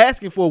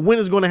asking for, when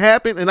is going to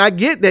happen. And I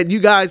get that you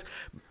guys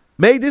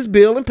made this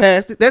bill and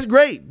passed it. That's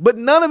great, but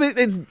none of it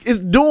is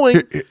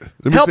doing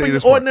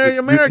helping ordinary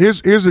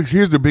Americans.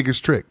 Here's the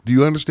biggest trick. Do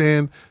you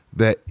understand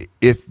that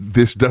if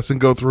this doesn't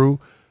go through,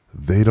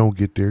 they don't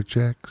get their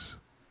checks?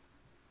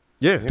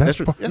 Yeah, that's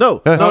true.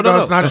 No,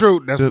 that's not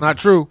true. That's not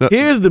true.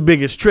 Here's the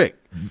biggest trick.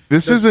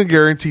 This isn't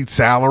guaranteed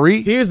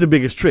salary. Here's the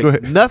biggest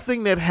trick.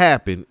 Nothing that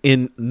happened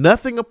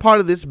nothing a part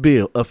of this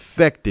bill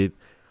affected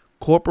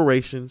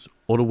corporations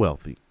or the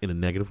wealthy in a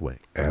negative way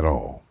at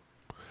all.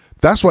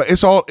 That's why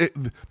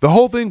the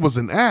whole thing was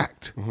an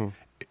act. Mm-hmm.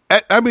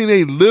 I mean,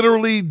 they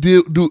literally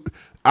do.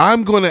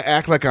 I'm going to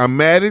act like I'm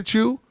mad at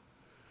you.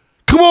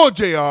 Come on,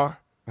 JR.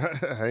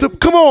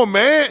 Come on,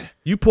 man.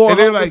 You poor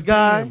homeless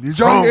guy. Did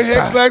y'all hear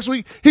Hex last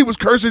week? He was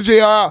cursing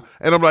JR.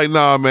 And I'm like,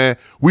 nah, man.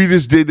 We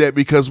just did that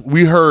because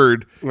we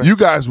heard you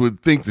guys would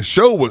think the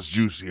show was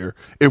juicier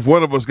if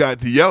one of us got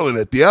to yelling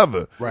at the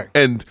other. Right.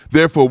 And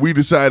therefore, we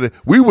decided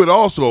we would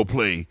also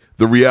play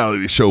the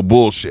reality show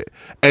bullshit.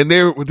 And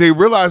they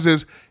realize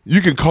is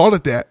you can call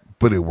it that,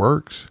 but it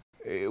works.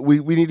 We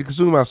need to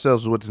consume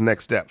ourselves with what's the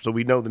next step. So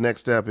we know the next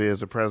step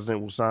is the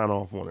president will sign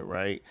off on it,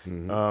 right?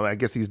 Mm-hmm. I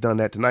guess he's done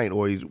that tonight,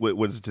 or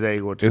what is it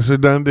today? Or it's a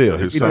done deal.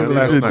 He signed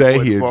it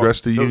today. He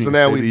addressed the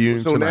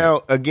union. So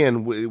now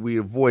again, we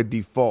avoid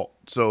default.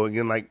 So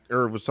again, like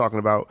Irv was talking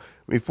about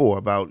before,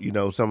 about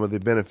some of the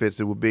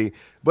benefits it would be.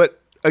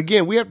 But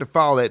again, we have to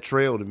follow that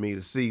trail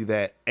to see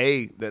that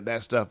that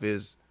stuff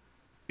is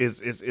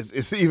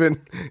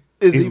even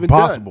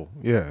possible.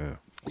 Done.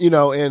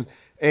 Yeah.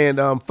 And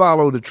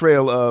follow the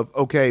trail of,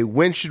 okay,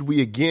 when should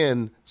we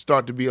again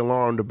start to be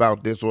alarmed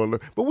about this?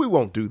 But we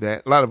won't do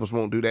that. A lot of us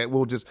won't do that.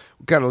 We'll just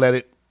kind of let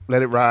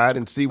it ride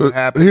and see what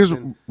happens.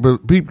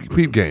 But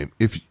peep game.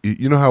 If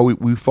you know how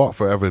we fought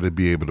forever to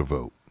be able to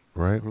vote,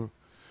 right? Mm-hmm.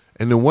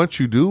 And then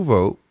once you do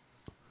vote,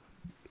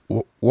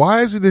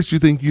 why is it that you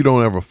think you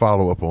don't ever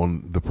follow up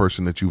on the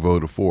person that you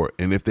voted for,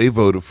 and if they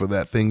voted for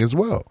that thing as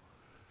well?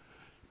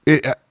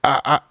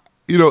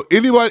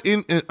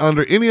 Anybody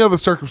under any other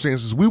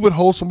circumstances, we would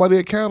hold somebody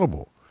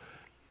accountable.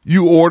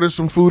 You order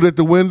some food at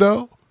the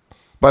window.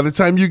 By the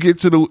time you get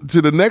to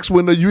the next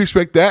window, you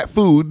expect that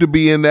food to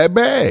be in that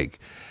bag.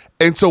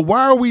 And so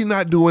why are we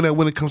not doing that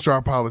when it comes to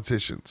our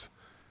politicians?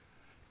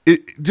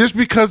 Just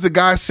because the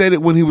guy said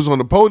it when he was on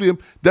the podium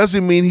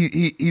doesn't mean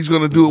he's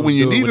going to do it when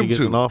you need him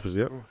to. In office,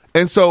 yep.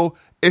 And so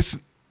it's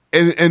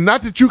and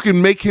not that you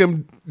can make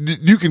him,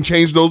 you can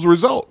change those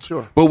results.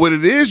 Sure. But what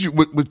it is,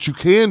 what you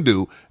can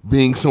do,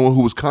 being someone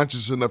who was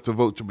conscious enough to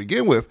vote to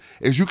begin with,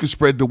 is you can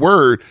spread the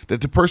word that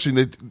the person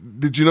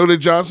did you know that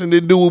Johnson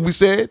didn't do what we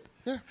said?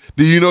 Yeah.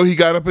 Do you know he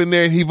got up in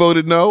there and he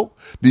voted no?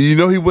 Do you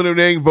know he went in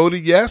there and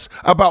voted yes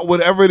about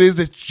whatever it is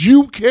that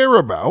you care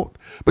about?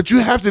 But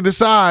you have to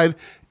decide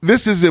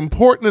this is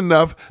important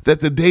enough that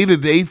the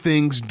day-to-day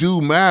things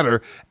do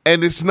matter,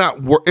 and it's not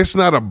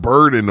a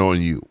burden on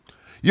you.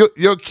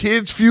 Your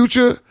kids'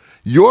 future,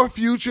 your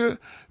future,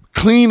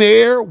 clean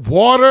air,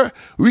 water.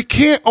 We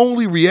can't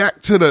only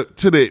react to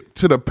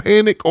the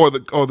panic or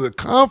the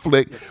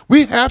conflict.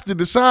 We have to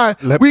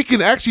decide we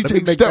can actually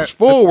take steps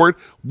forward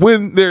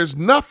when there's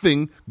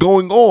nothing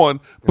going on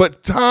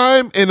but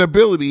time and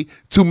ability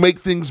to make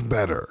things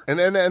better. And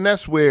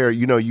that's where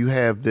you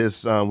have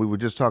this. We were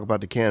just talking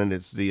about the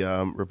candidates, the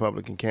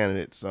Republican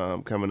candidates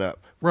coming up,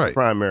 right?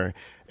 Primary,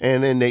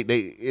 and then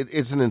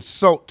it's an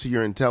insult to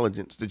your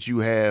intelligence that you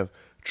have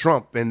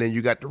Trump, and then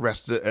you got the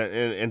rest of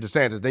and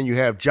DeSantis. Then you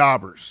have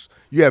jobbers.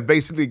 You have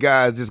basically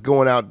guys just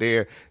going out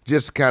there,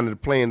 just kind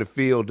of playing the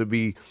field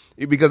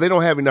because they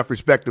don't have enough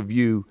respect of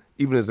you,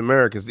 even as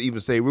Americans, to even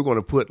say we're going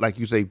to put, like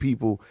you say,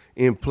 people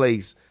in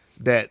place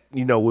that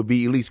would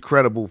be at least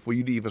credible for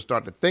you to even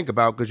start to think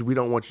about, because we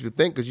don't want you to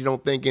think, because you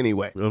don't think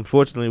anyway.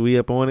 Unfortunately, we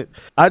up on it.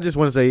 I just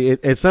want to say,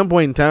 at some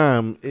point in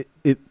time,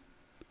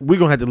 we're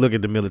going to have to look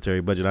at the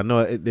military budget. I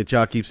know that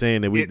y'all keep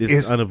saying that this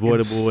is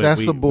unavoidable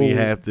and we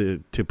have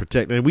to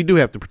protect. And we do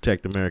have to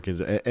protect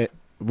Americans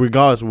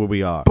regardless of where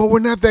we are. But we're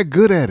not that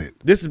good at it.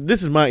 This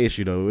is my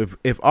issue, though.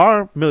 If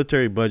our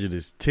military budget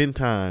is 10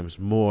 times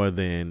more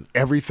than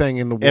everything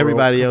in the world,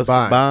 everybody else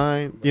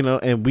combined,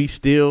 and we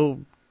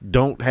still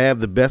don't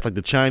have the best, like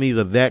the Chinese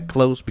are that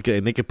close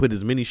and they can put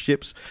as many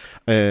ships.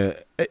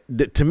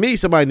 To me,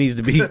 somebody needs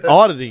to be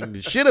auditing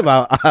the shit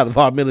out of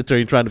our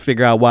military and trying to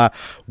figure out why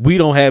we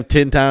don't have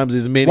 10 times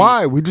as many.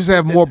 Why? We just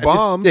have more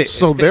bombs.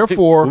 So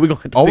therefore,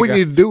 all we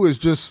need to do is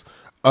just,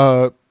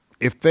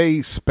 if they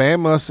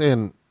spam us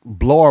and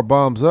blow our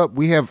bombs up,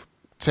 we have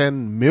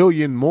 10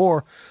 million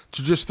more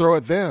to just throw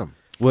at them.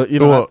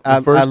 Well, I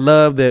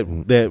love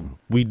that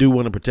we do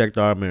want to protect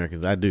our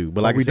Americans. I do.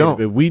 But like I said,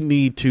 if we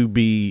need to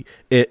be,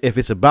 if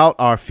it's about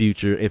our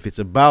future, if it's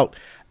about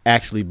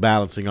actually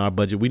balancing our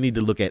budget, we need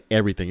to look at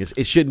everything.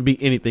 It shouldn't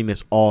be anything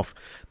that's off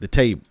the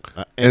table.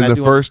 And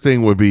the first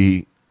thing would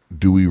be,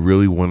 do we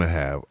really want to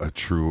have a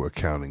true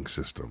accounting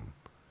system?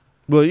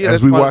 Well, yeah,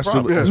 as that's we part of watched the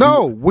problem. as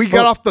No, we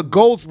got off the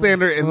gold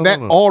standard, and that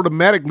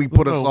automatically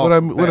put us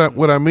off.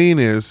 What I mean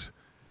is,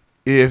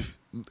 if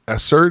a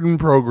certain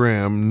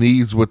program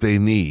needs what they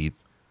need,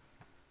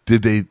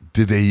 did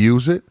they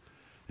use it?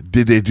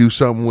 Did they do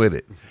something with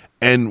it?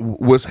 And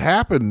what's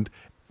happened,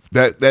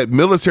 that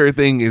military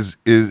thing is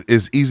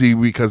easy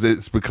because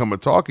it's become a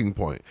talking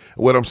point.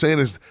 What I'm saying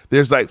is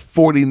there's like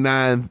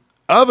 49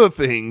 other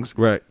things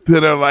Right.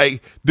 that are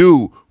like,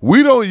 dude,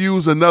 we don't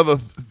use another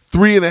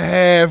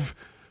 3.5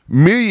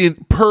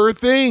 million per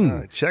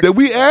thing check that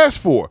we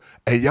asked for.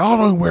 And y'all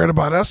don't worry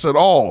about us at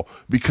all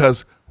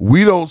because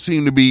we don't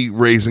seem to be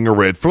raising a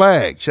red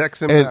flag.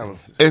 Checks and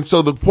balances. And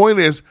so the point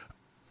is,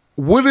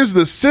 what is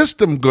the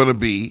system going to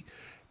be?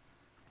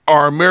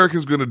 Are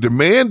Americans going to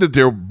demand that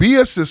there be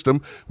a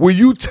system where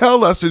you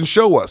tell us and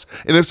show us?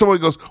 And if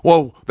somebody goes,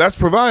 well, that's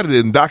provided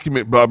in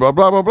document, blah, blah,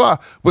 blah, blah, blah.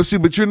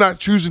 But you're not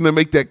choosing to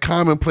make that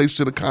commonplace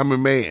to the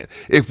common man.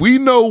 If we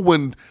know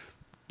when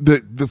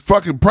the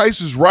fucking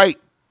Price is Right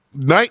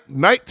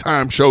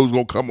nighttime show's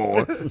gonna come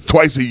on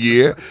twice a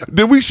year,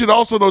 then we should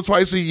also know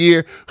twice a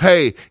year,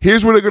 hey,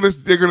 here's where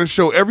they're gonna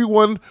show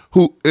everyone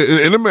who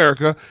in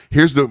America,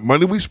 here's the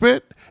money we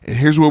spent and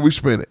here's where we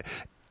spent it.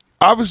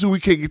 Obviously, we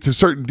can't get to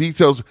certain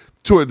details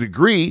to a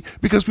degree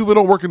because people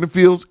don't work in the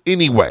fields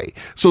anyway.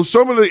 So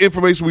some of the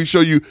information we show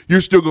you,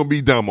 you're still going to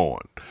be dumb on.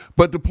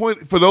 But the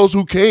point for those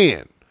who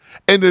can,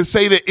 and to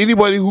say that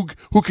anybody who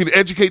can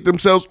educate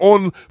themselves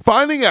on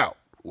finding out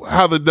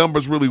how the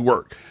numbers really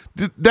work,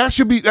 that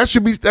should be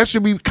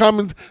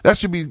common. That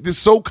should be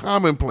just so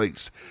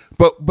commonplace.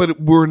 But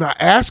we're not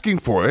asking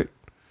for it.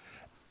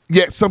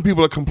 Yet some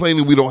people are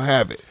complaining we don't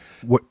have it.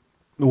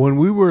 When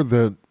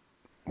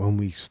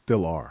we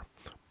still are.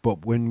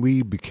 But when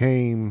we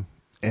became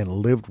and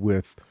lived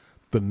with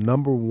the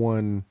number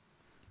one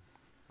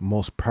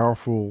most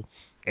powerful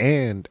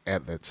and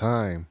at that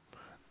time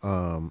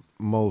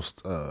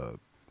most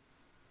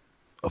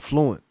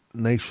affluent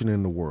nation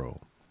in the world,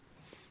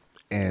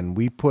 and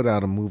we put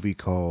out a movie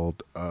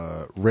called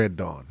Red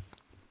Dawn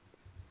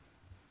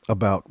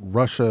about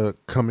Russia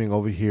coming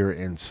over here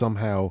and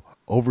somehow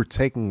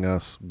overtaking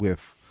us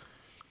with,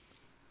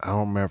 I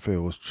don't remember if it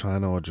was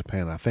China or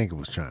Japan. I think it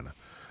was China.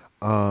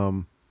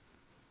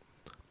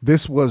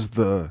 This was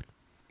the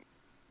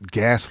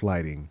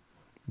gaslighting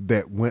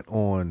that went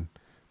on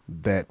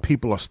that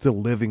people are still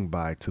living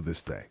by to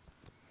this day.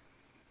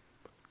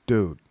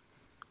 Dude,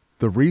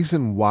 the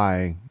reason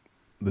why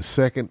the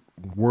Second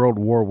World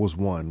War was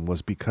won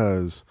was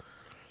because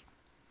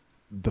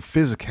the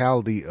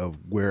physicality of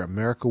where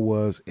America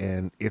was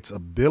and its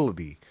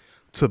ability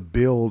to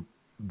build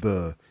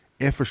the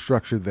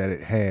infrastructure that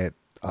it had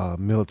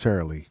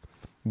militarily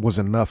was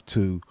enough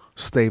to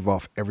stave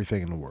off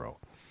everything in the world.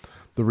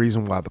 The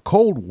reason why the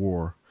Cold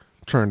War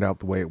turned out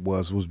the way it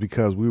was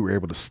because we were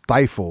able to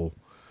stifle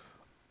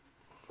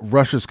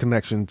Russia's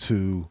connection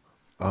to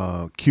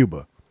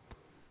Cuba.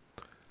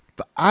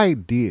 The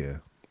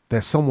idea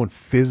that someone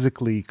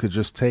physically could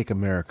just take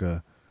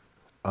America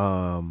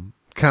kind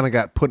of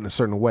got put in a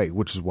certain way,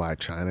 which is why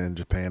China and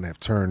Japan have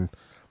turned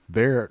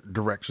their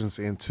directions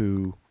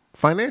into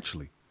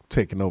financially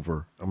taking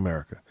over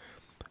America.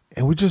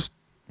 And we just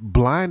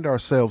blind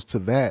ourselves to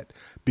that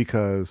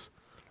because,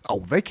 oh,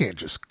 they can't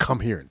just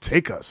come here and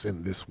take us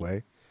in this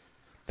way.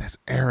 That's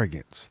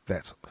arrogance.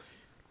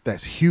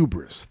 That's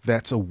hubris.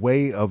 That's a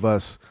way of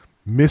us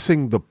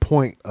missing the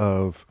point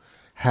of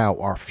how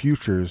our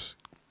futures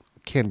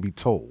can be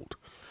told.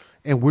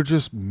 And we're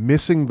just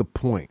missing the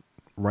point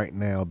right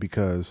now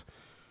because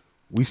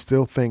we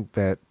still think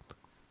that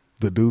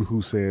the dude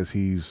who says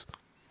he's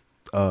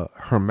a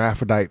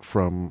hermaphrodite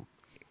from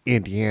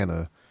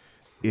Indiana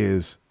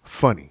is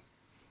funny.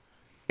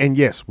 And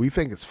yes, we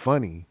think it's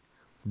funny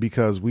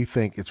because we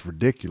think it's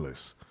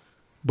ridiculous.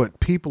 But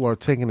people are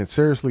taking it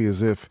seriously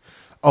as if,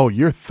 oh,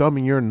 you're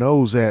thumbing your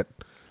nose at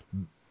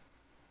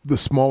the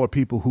smaller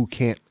people who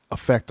can't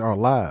affect our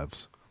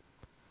lives.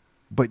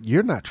 But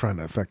you're not trying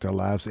to affect our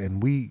lives,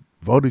 and we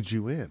voted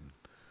you in.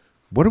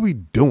 What are we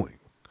doing?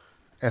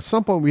 At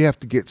some point, we have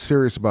to get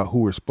serious about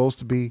who we're supposed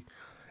to be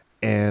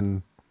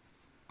and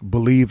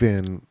believe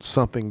in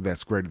something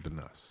that's greater than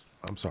us.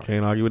 I'm sorry.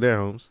 Can't argue with that,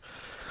 Holmes.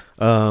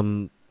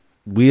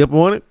 We up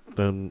on it.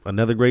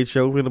 Another great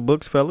show in the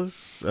books,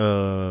 fellas.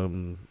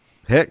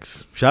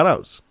 Hex, shout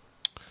outs.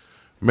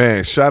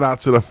 Man, shout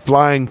out to the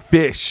Flying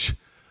Fish,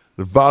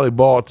 the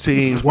volleyball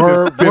team.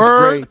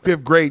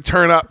 Fifth grade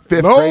turn up.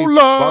 Fifth grade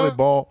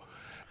volleyball.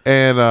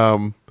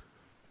 And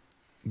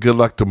good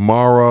luck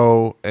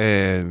tomorrow.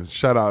 And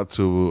shout out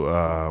to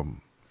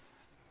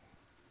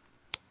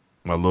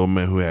my little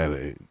man who had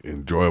an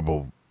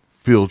enjoyable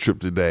field trip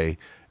today.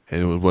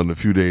 And it was one of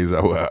the few days,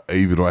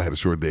 even though I had a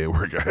short day at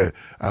work,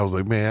 I was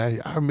like,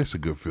 man, I miss a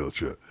good field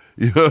trip.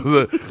 You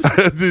know,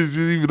 I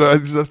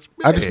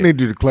just need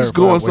you to clarify. Just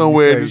going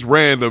somewhere just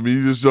random,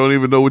 you just don't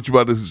even know what you're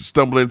about to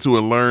stumble into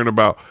and learn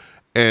about,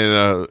 and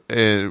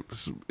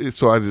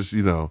so I just,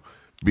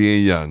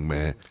 being young,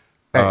 man.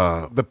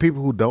 Hey, the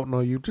people who don't know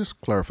you, just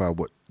clarify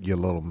what your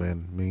little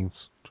man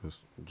means.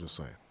 Just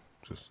saying,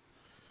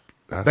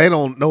 They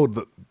don't know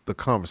the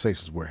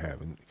conversations we're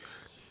having.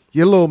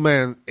 Your little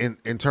man,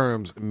 in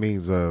terms,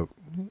 means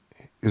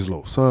his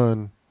little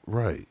son.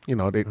 Right. You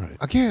know, they Right.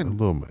 again.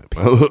 Little man.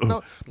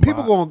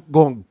 People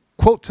going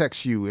quote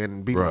text you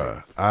and be Bruh,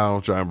 like, I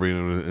don't try and bring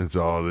them into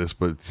all this,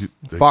 but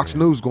Fox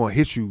News going to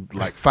hit you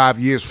like 5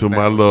 years to from my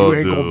now. love, You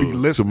ain't going to be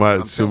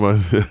listening. to my.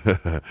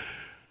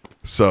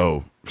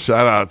 So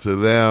shout out to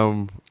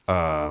them.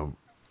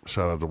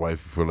 Shout out to wifey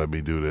for letting me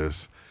do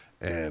this,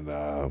 and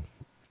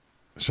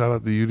shout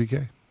out to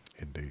UDK.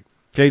 Indeed.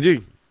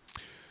 KG.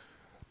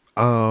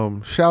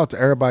 Shout out to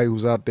everybody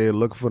who's out there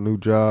looking for a new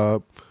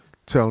job,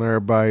 telling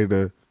everybody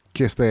to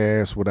kiss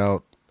their ass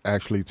without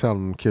actually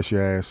telling them to kiss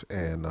your ass,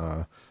 and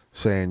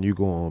saying you're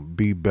going to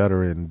be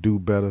better and do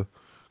better.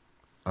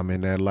 I'm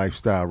in that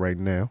lifestyle right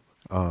now.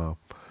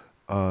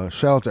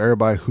 Shout out to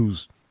everybody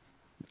who's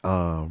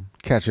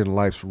catching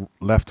life's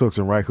left hooks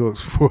and right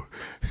hooks for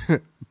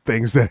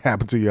things that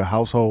happen to your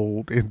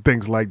household and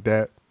things like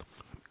that.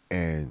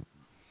 And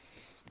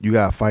you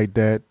got to fight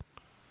that.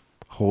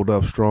 Hold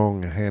up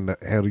strong and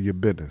handle your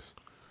business.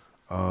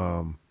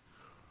 Life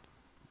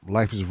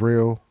is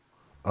real.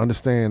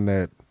 Understand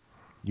that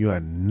you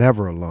are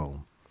never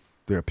alone.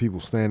 There are people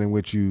standing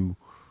with you,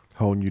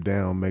 holding you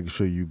down, making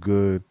sure you're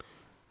good,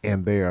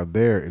 and they are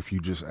there if you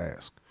just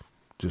ask.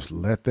 Just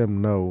let them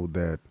know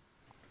that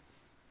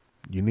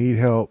you need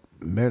help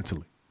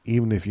mentally,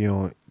 even if you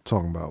don't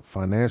talking about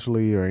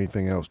financially or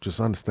anything else. Just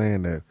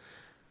understand that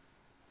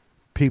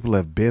people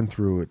have been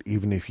through it,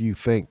 even if you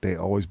think they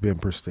always been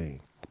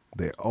pristine.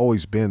 They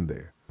always been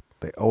there.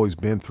 They always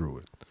been through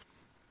it.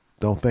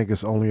 Don't think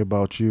it's only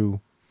about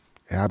you.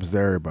 It happens to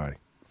everybody.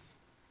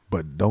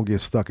 But don't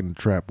get stuck in the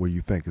trap where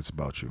you think it's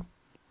about you.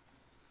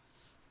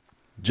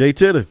 Jay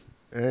Titter.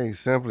 Hey,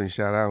 simply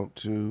shout out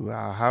to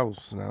our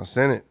House and our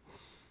Senate.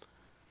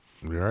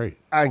 You're right.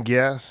 I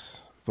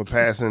guess for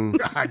passing.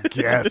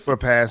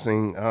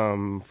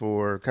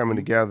 For coming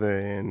together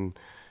and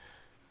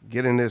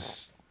getting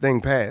this thing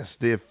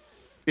passed.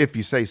 If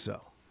you say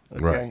so.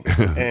 Okay? Right.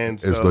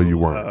 And As so, though you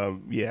weren't. I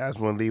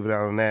just want to leave it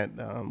out on that.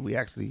 We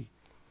actually,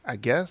 I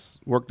guess,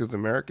 worked as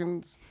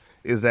Americans.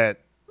 Is that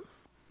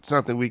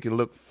something we can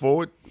look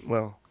forward?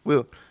 Well,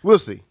 we'll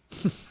see.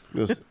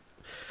 We'll see.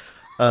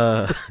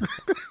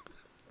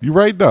 You're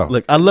right, though.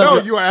 Look, I love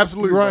your, you are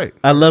absolutely right.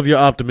 I love your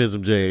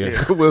optimism, Jay.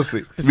 Yeah, we'll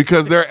see.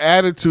 Because their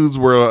attitudes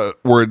were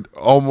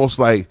almost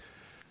like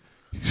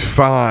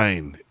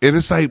fine, and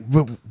it's like,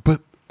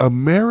 but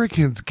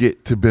Americans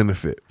get to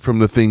benefit from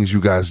the things you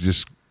guys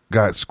just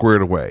got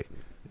squared away.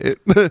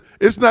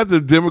 It's not the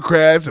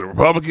Democrats and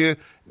Republicans.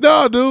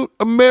 No, dude,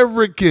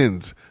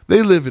 Americans.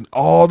 They live in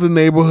all the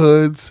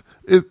neighborhoods.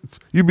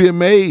 You'd be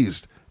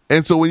amazed.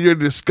 And so when you're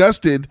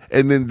disgusted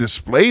and then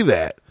display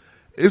that,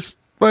 it's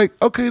like,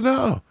 okay,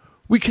 no,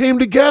 we came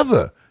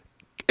together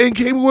and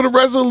came with a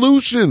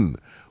resolution.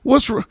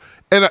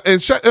 And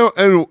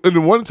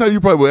the one time you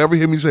probably will ever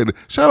hear me say that,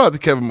 shout out to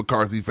Kevin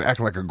McCarthy for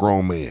acting like a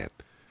grown man.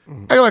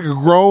 Acting like a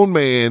grown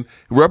man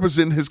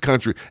representing his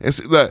country and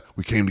say, look,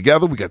 we came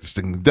together, we got this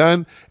thing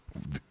done.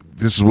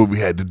 This is what we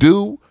had to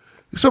do.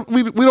 So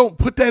we don't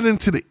put that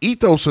into the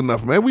ethos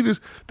enough, man. We just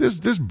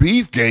this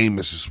beef game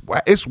is just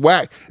it's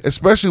whack,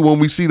 especially when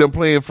we see them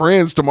playing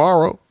Friends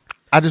tomorrow.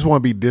 I just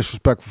want to be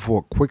disrespectful for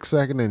a quick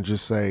second and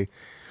just say,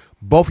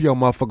 both of y'all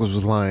motherfuckers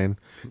was lying.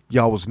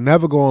 Y'all was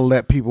never going to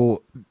let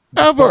people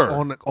Ever.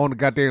 on the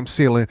goddamn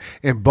ceiling,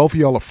 and both of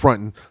y'all are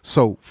fronting.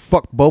 So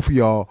fuck both of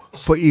y'all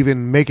for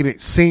even making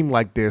it seem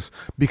like this,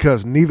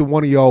 because neither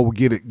one of y'all will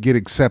get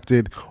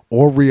accepted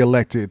or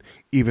reelected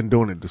even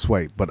doing it this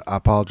way. But I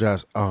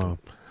apologize. I'm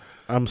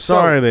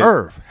sorry that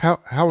Irv,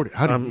 how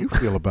do you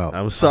feel about?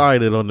 I'm sorry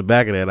that on the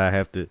back of that I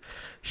have to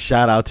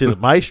shout out to the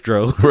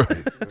maestro.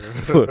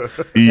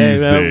 Hey,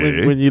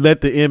 man, when you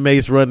let the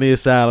inmates run the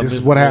asylum, This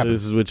is what happens.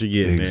 This is what you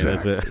get,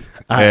 Exactly. man.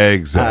 That's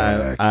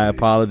Exactly. I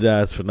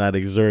apologize for not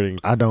exerting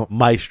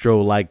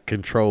maestro-like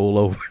control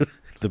over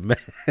the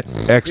mass.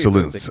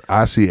 Excellence.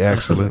 I see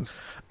excellence.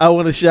 I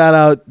want to shout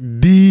out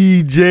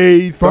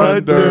DJ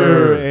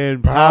Thunder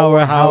and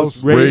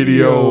Powerhouse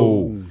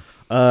Radio.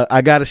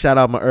 I got to shout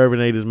out my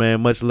Urbanators, man.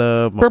 Much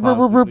love. My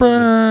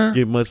pops,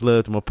 give much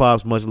love to my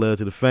pops. Much love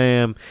to the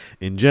fam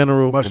in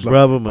general. Much my love,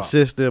 brother, my Pop.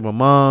 sister, my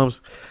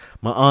moms,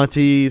 my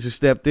aunties who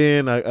stepped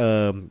in. I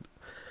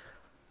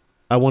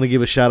want to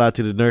give a shout out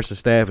to the nursing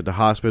staff at the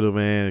hospital,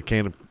 man.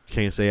 Can't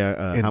say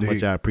how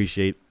much I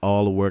appreciate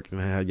all the work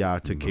and how y'all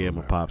took care of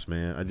my pops,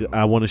 man.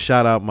 I want to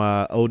shout out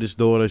my oldest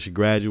daughter. She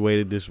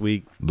graduated this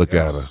week. Look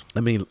at her.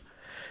 I mean,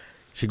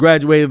 she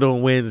graduated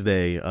on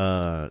Wednesday.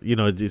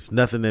 It's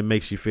nothing that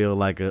makes you feel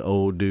like an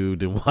old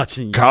dude than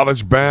watching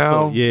College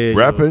bound,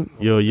 repping.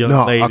 your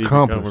young lady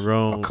become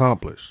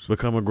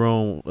a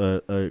grown,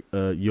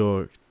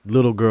 your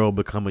little girl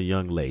become a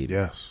young lady.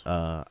 Yes.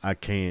 I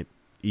can't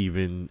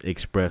even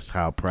express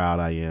how proud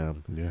I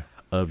am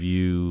of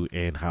you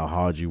and how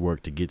hard you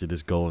work to get to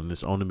this goal. And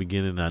it's on the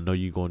beginning. I know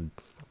you're going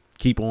to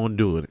keep on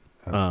doing it.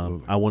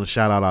 I want to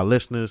shout out our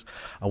listeners.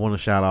 I want to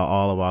shout out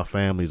all of our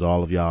families,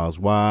 all of y'all's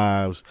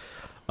wives.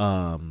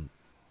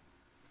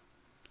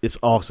 it's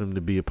awesome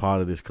to be a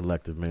part of this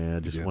collective, man. I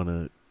just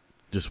want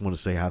to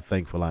say how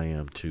thankful I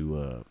am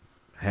to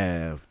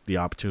have the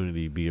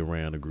opportunity to be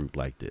around a group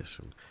like this.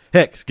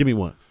 Hex, give me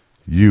one.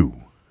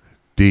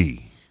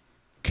 UDK.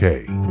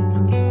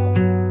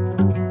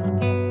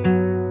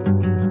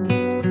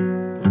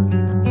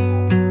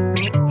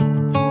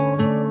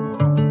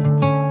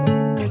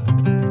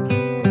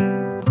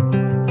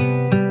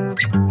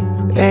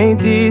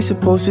 Ain't these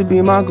supposed to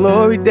be my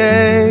glory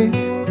days?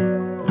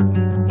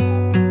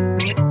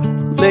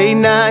 Late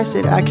nights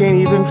that I can't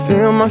even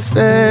feel my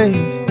face.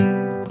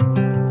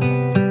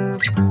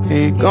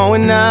 Ain't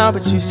going out,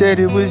 but you said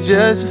it was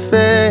just a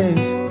phase.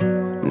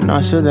 I'm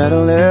not sure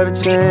that'll ever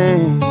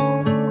change.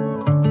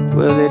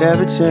 Will it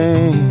ever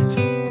change?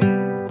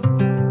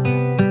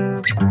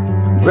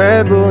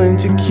 Red Bull and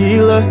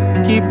tequila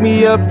keep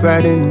me up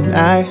right in the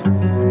night.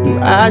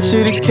 I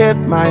should've kept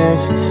my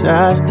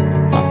exercise.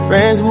 My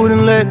friends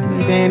wouldn't let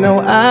me, they know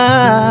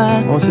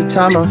I. Most of the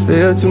time I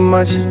feel too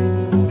much,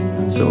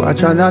 so I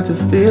try not to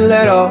feel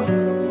at all.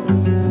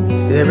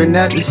 Staring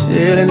at the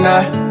ceiling,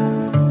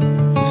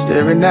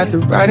 staring at the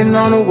writing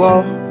on the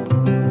wall.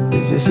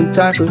 Is this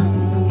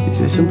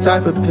some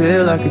type of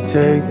pill I could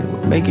take that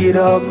would make it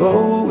all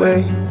go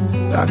away?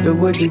 Doctor,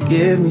 would you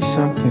give me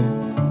something?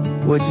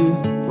 Would you?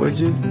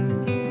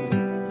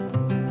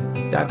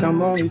 Doc,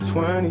 I'm only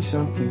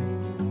 20-something.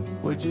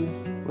 Would you?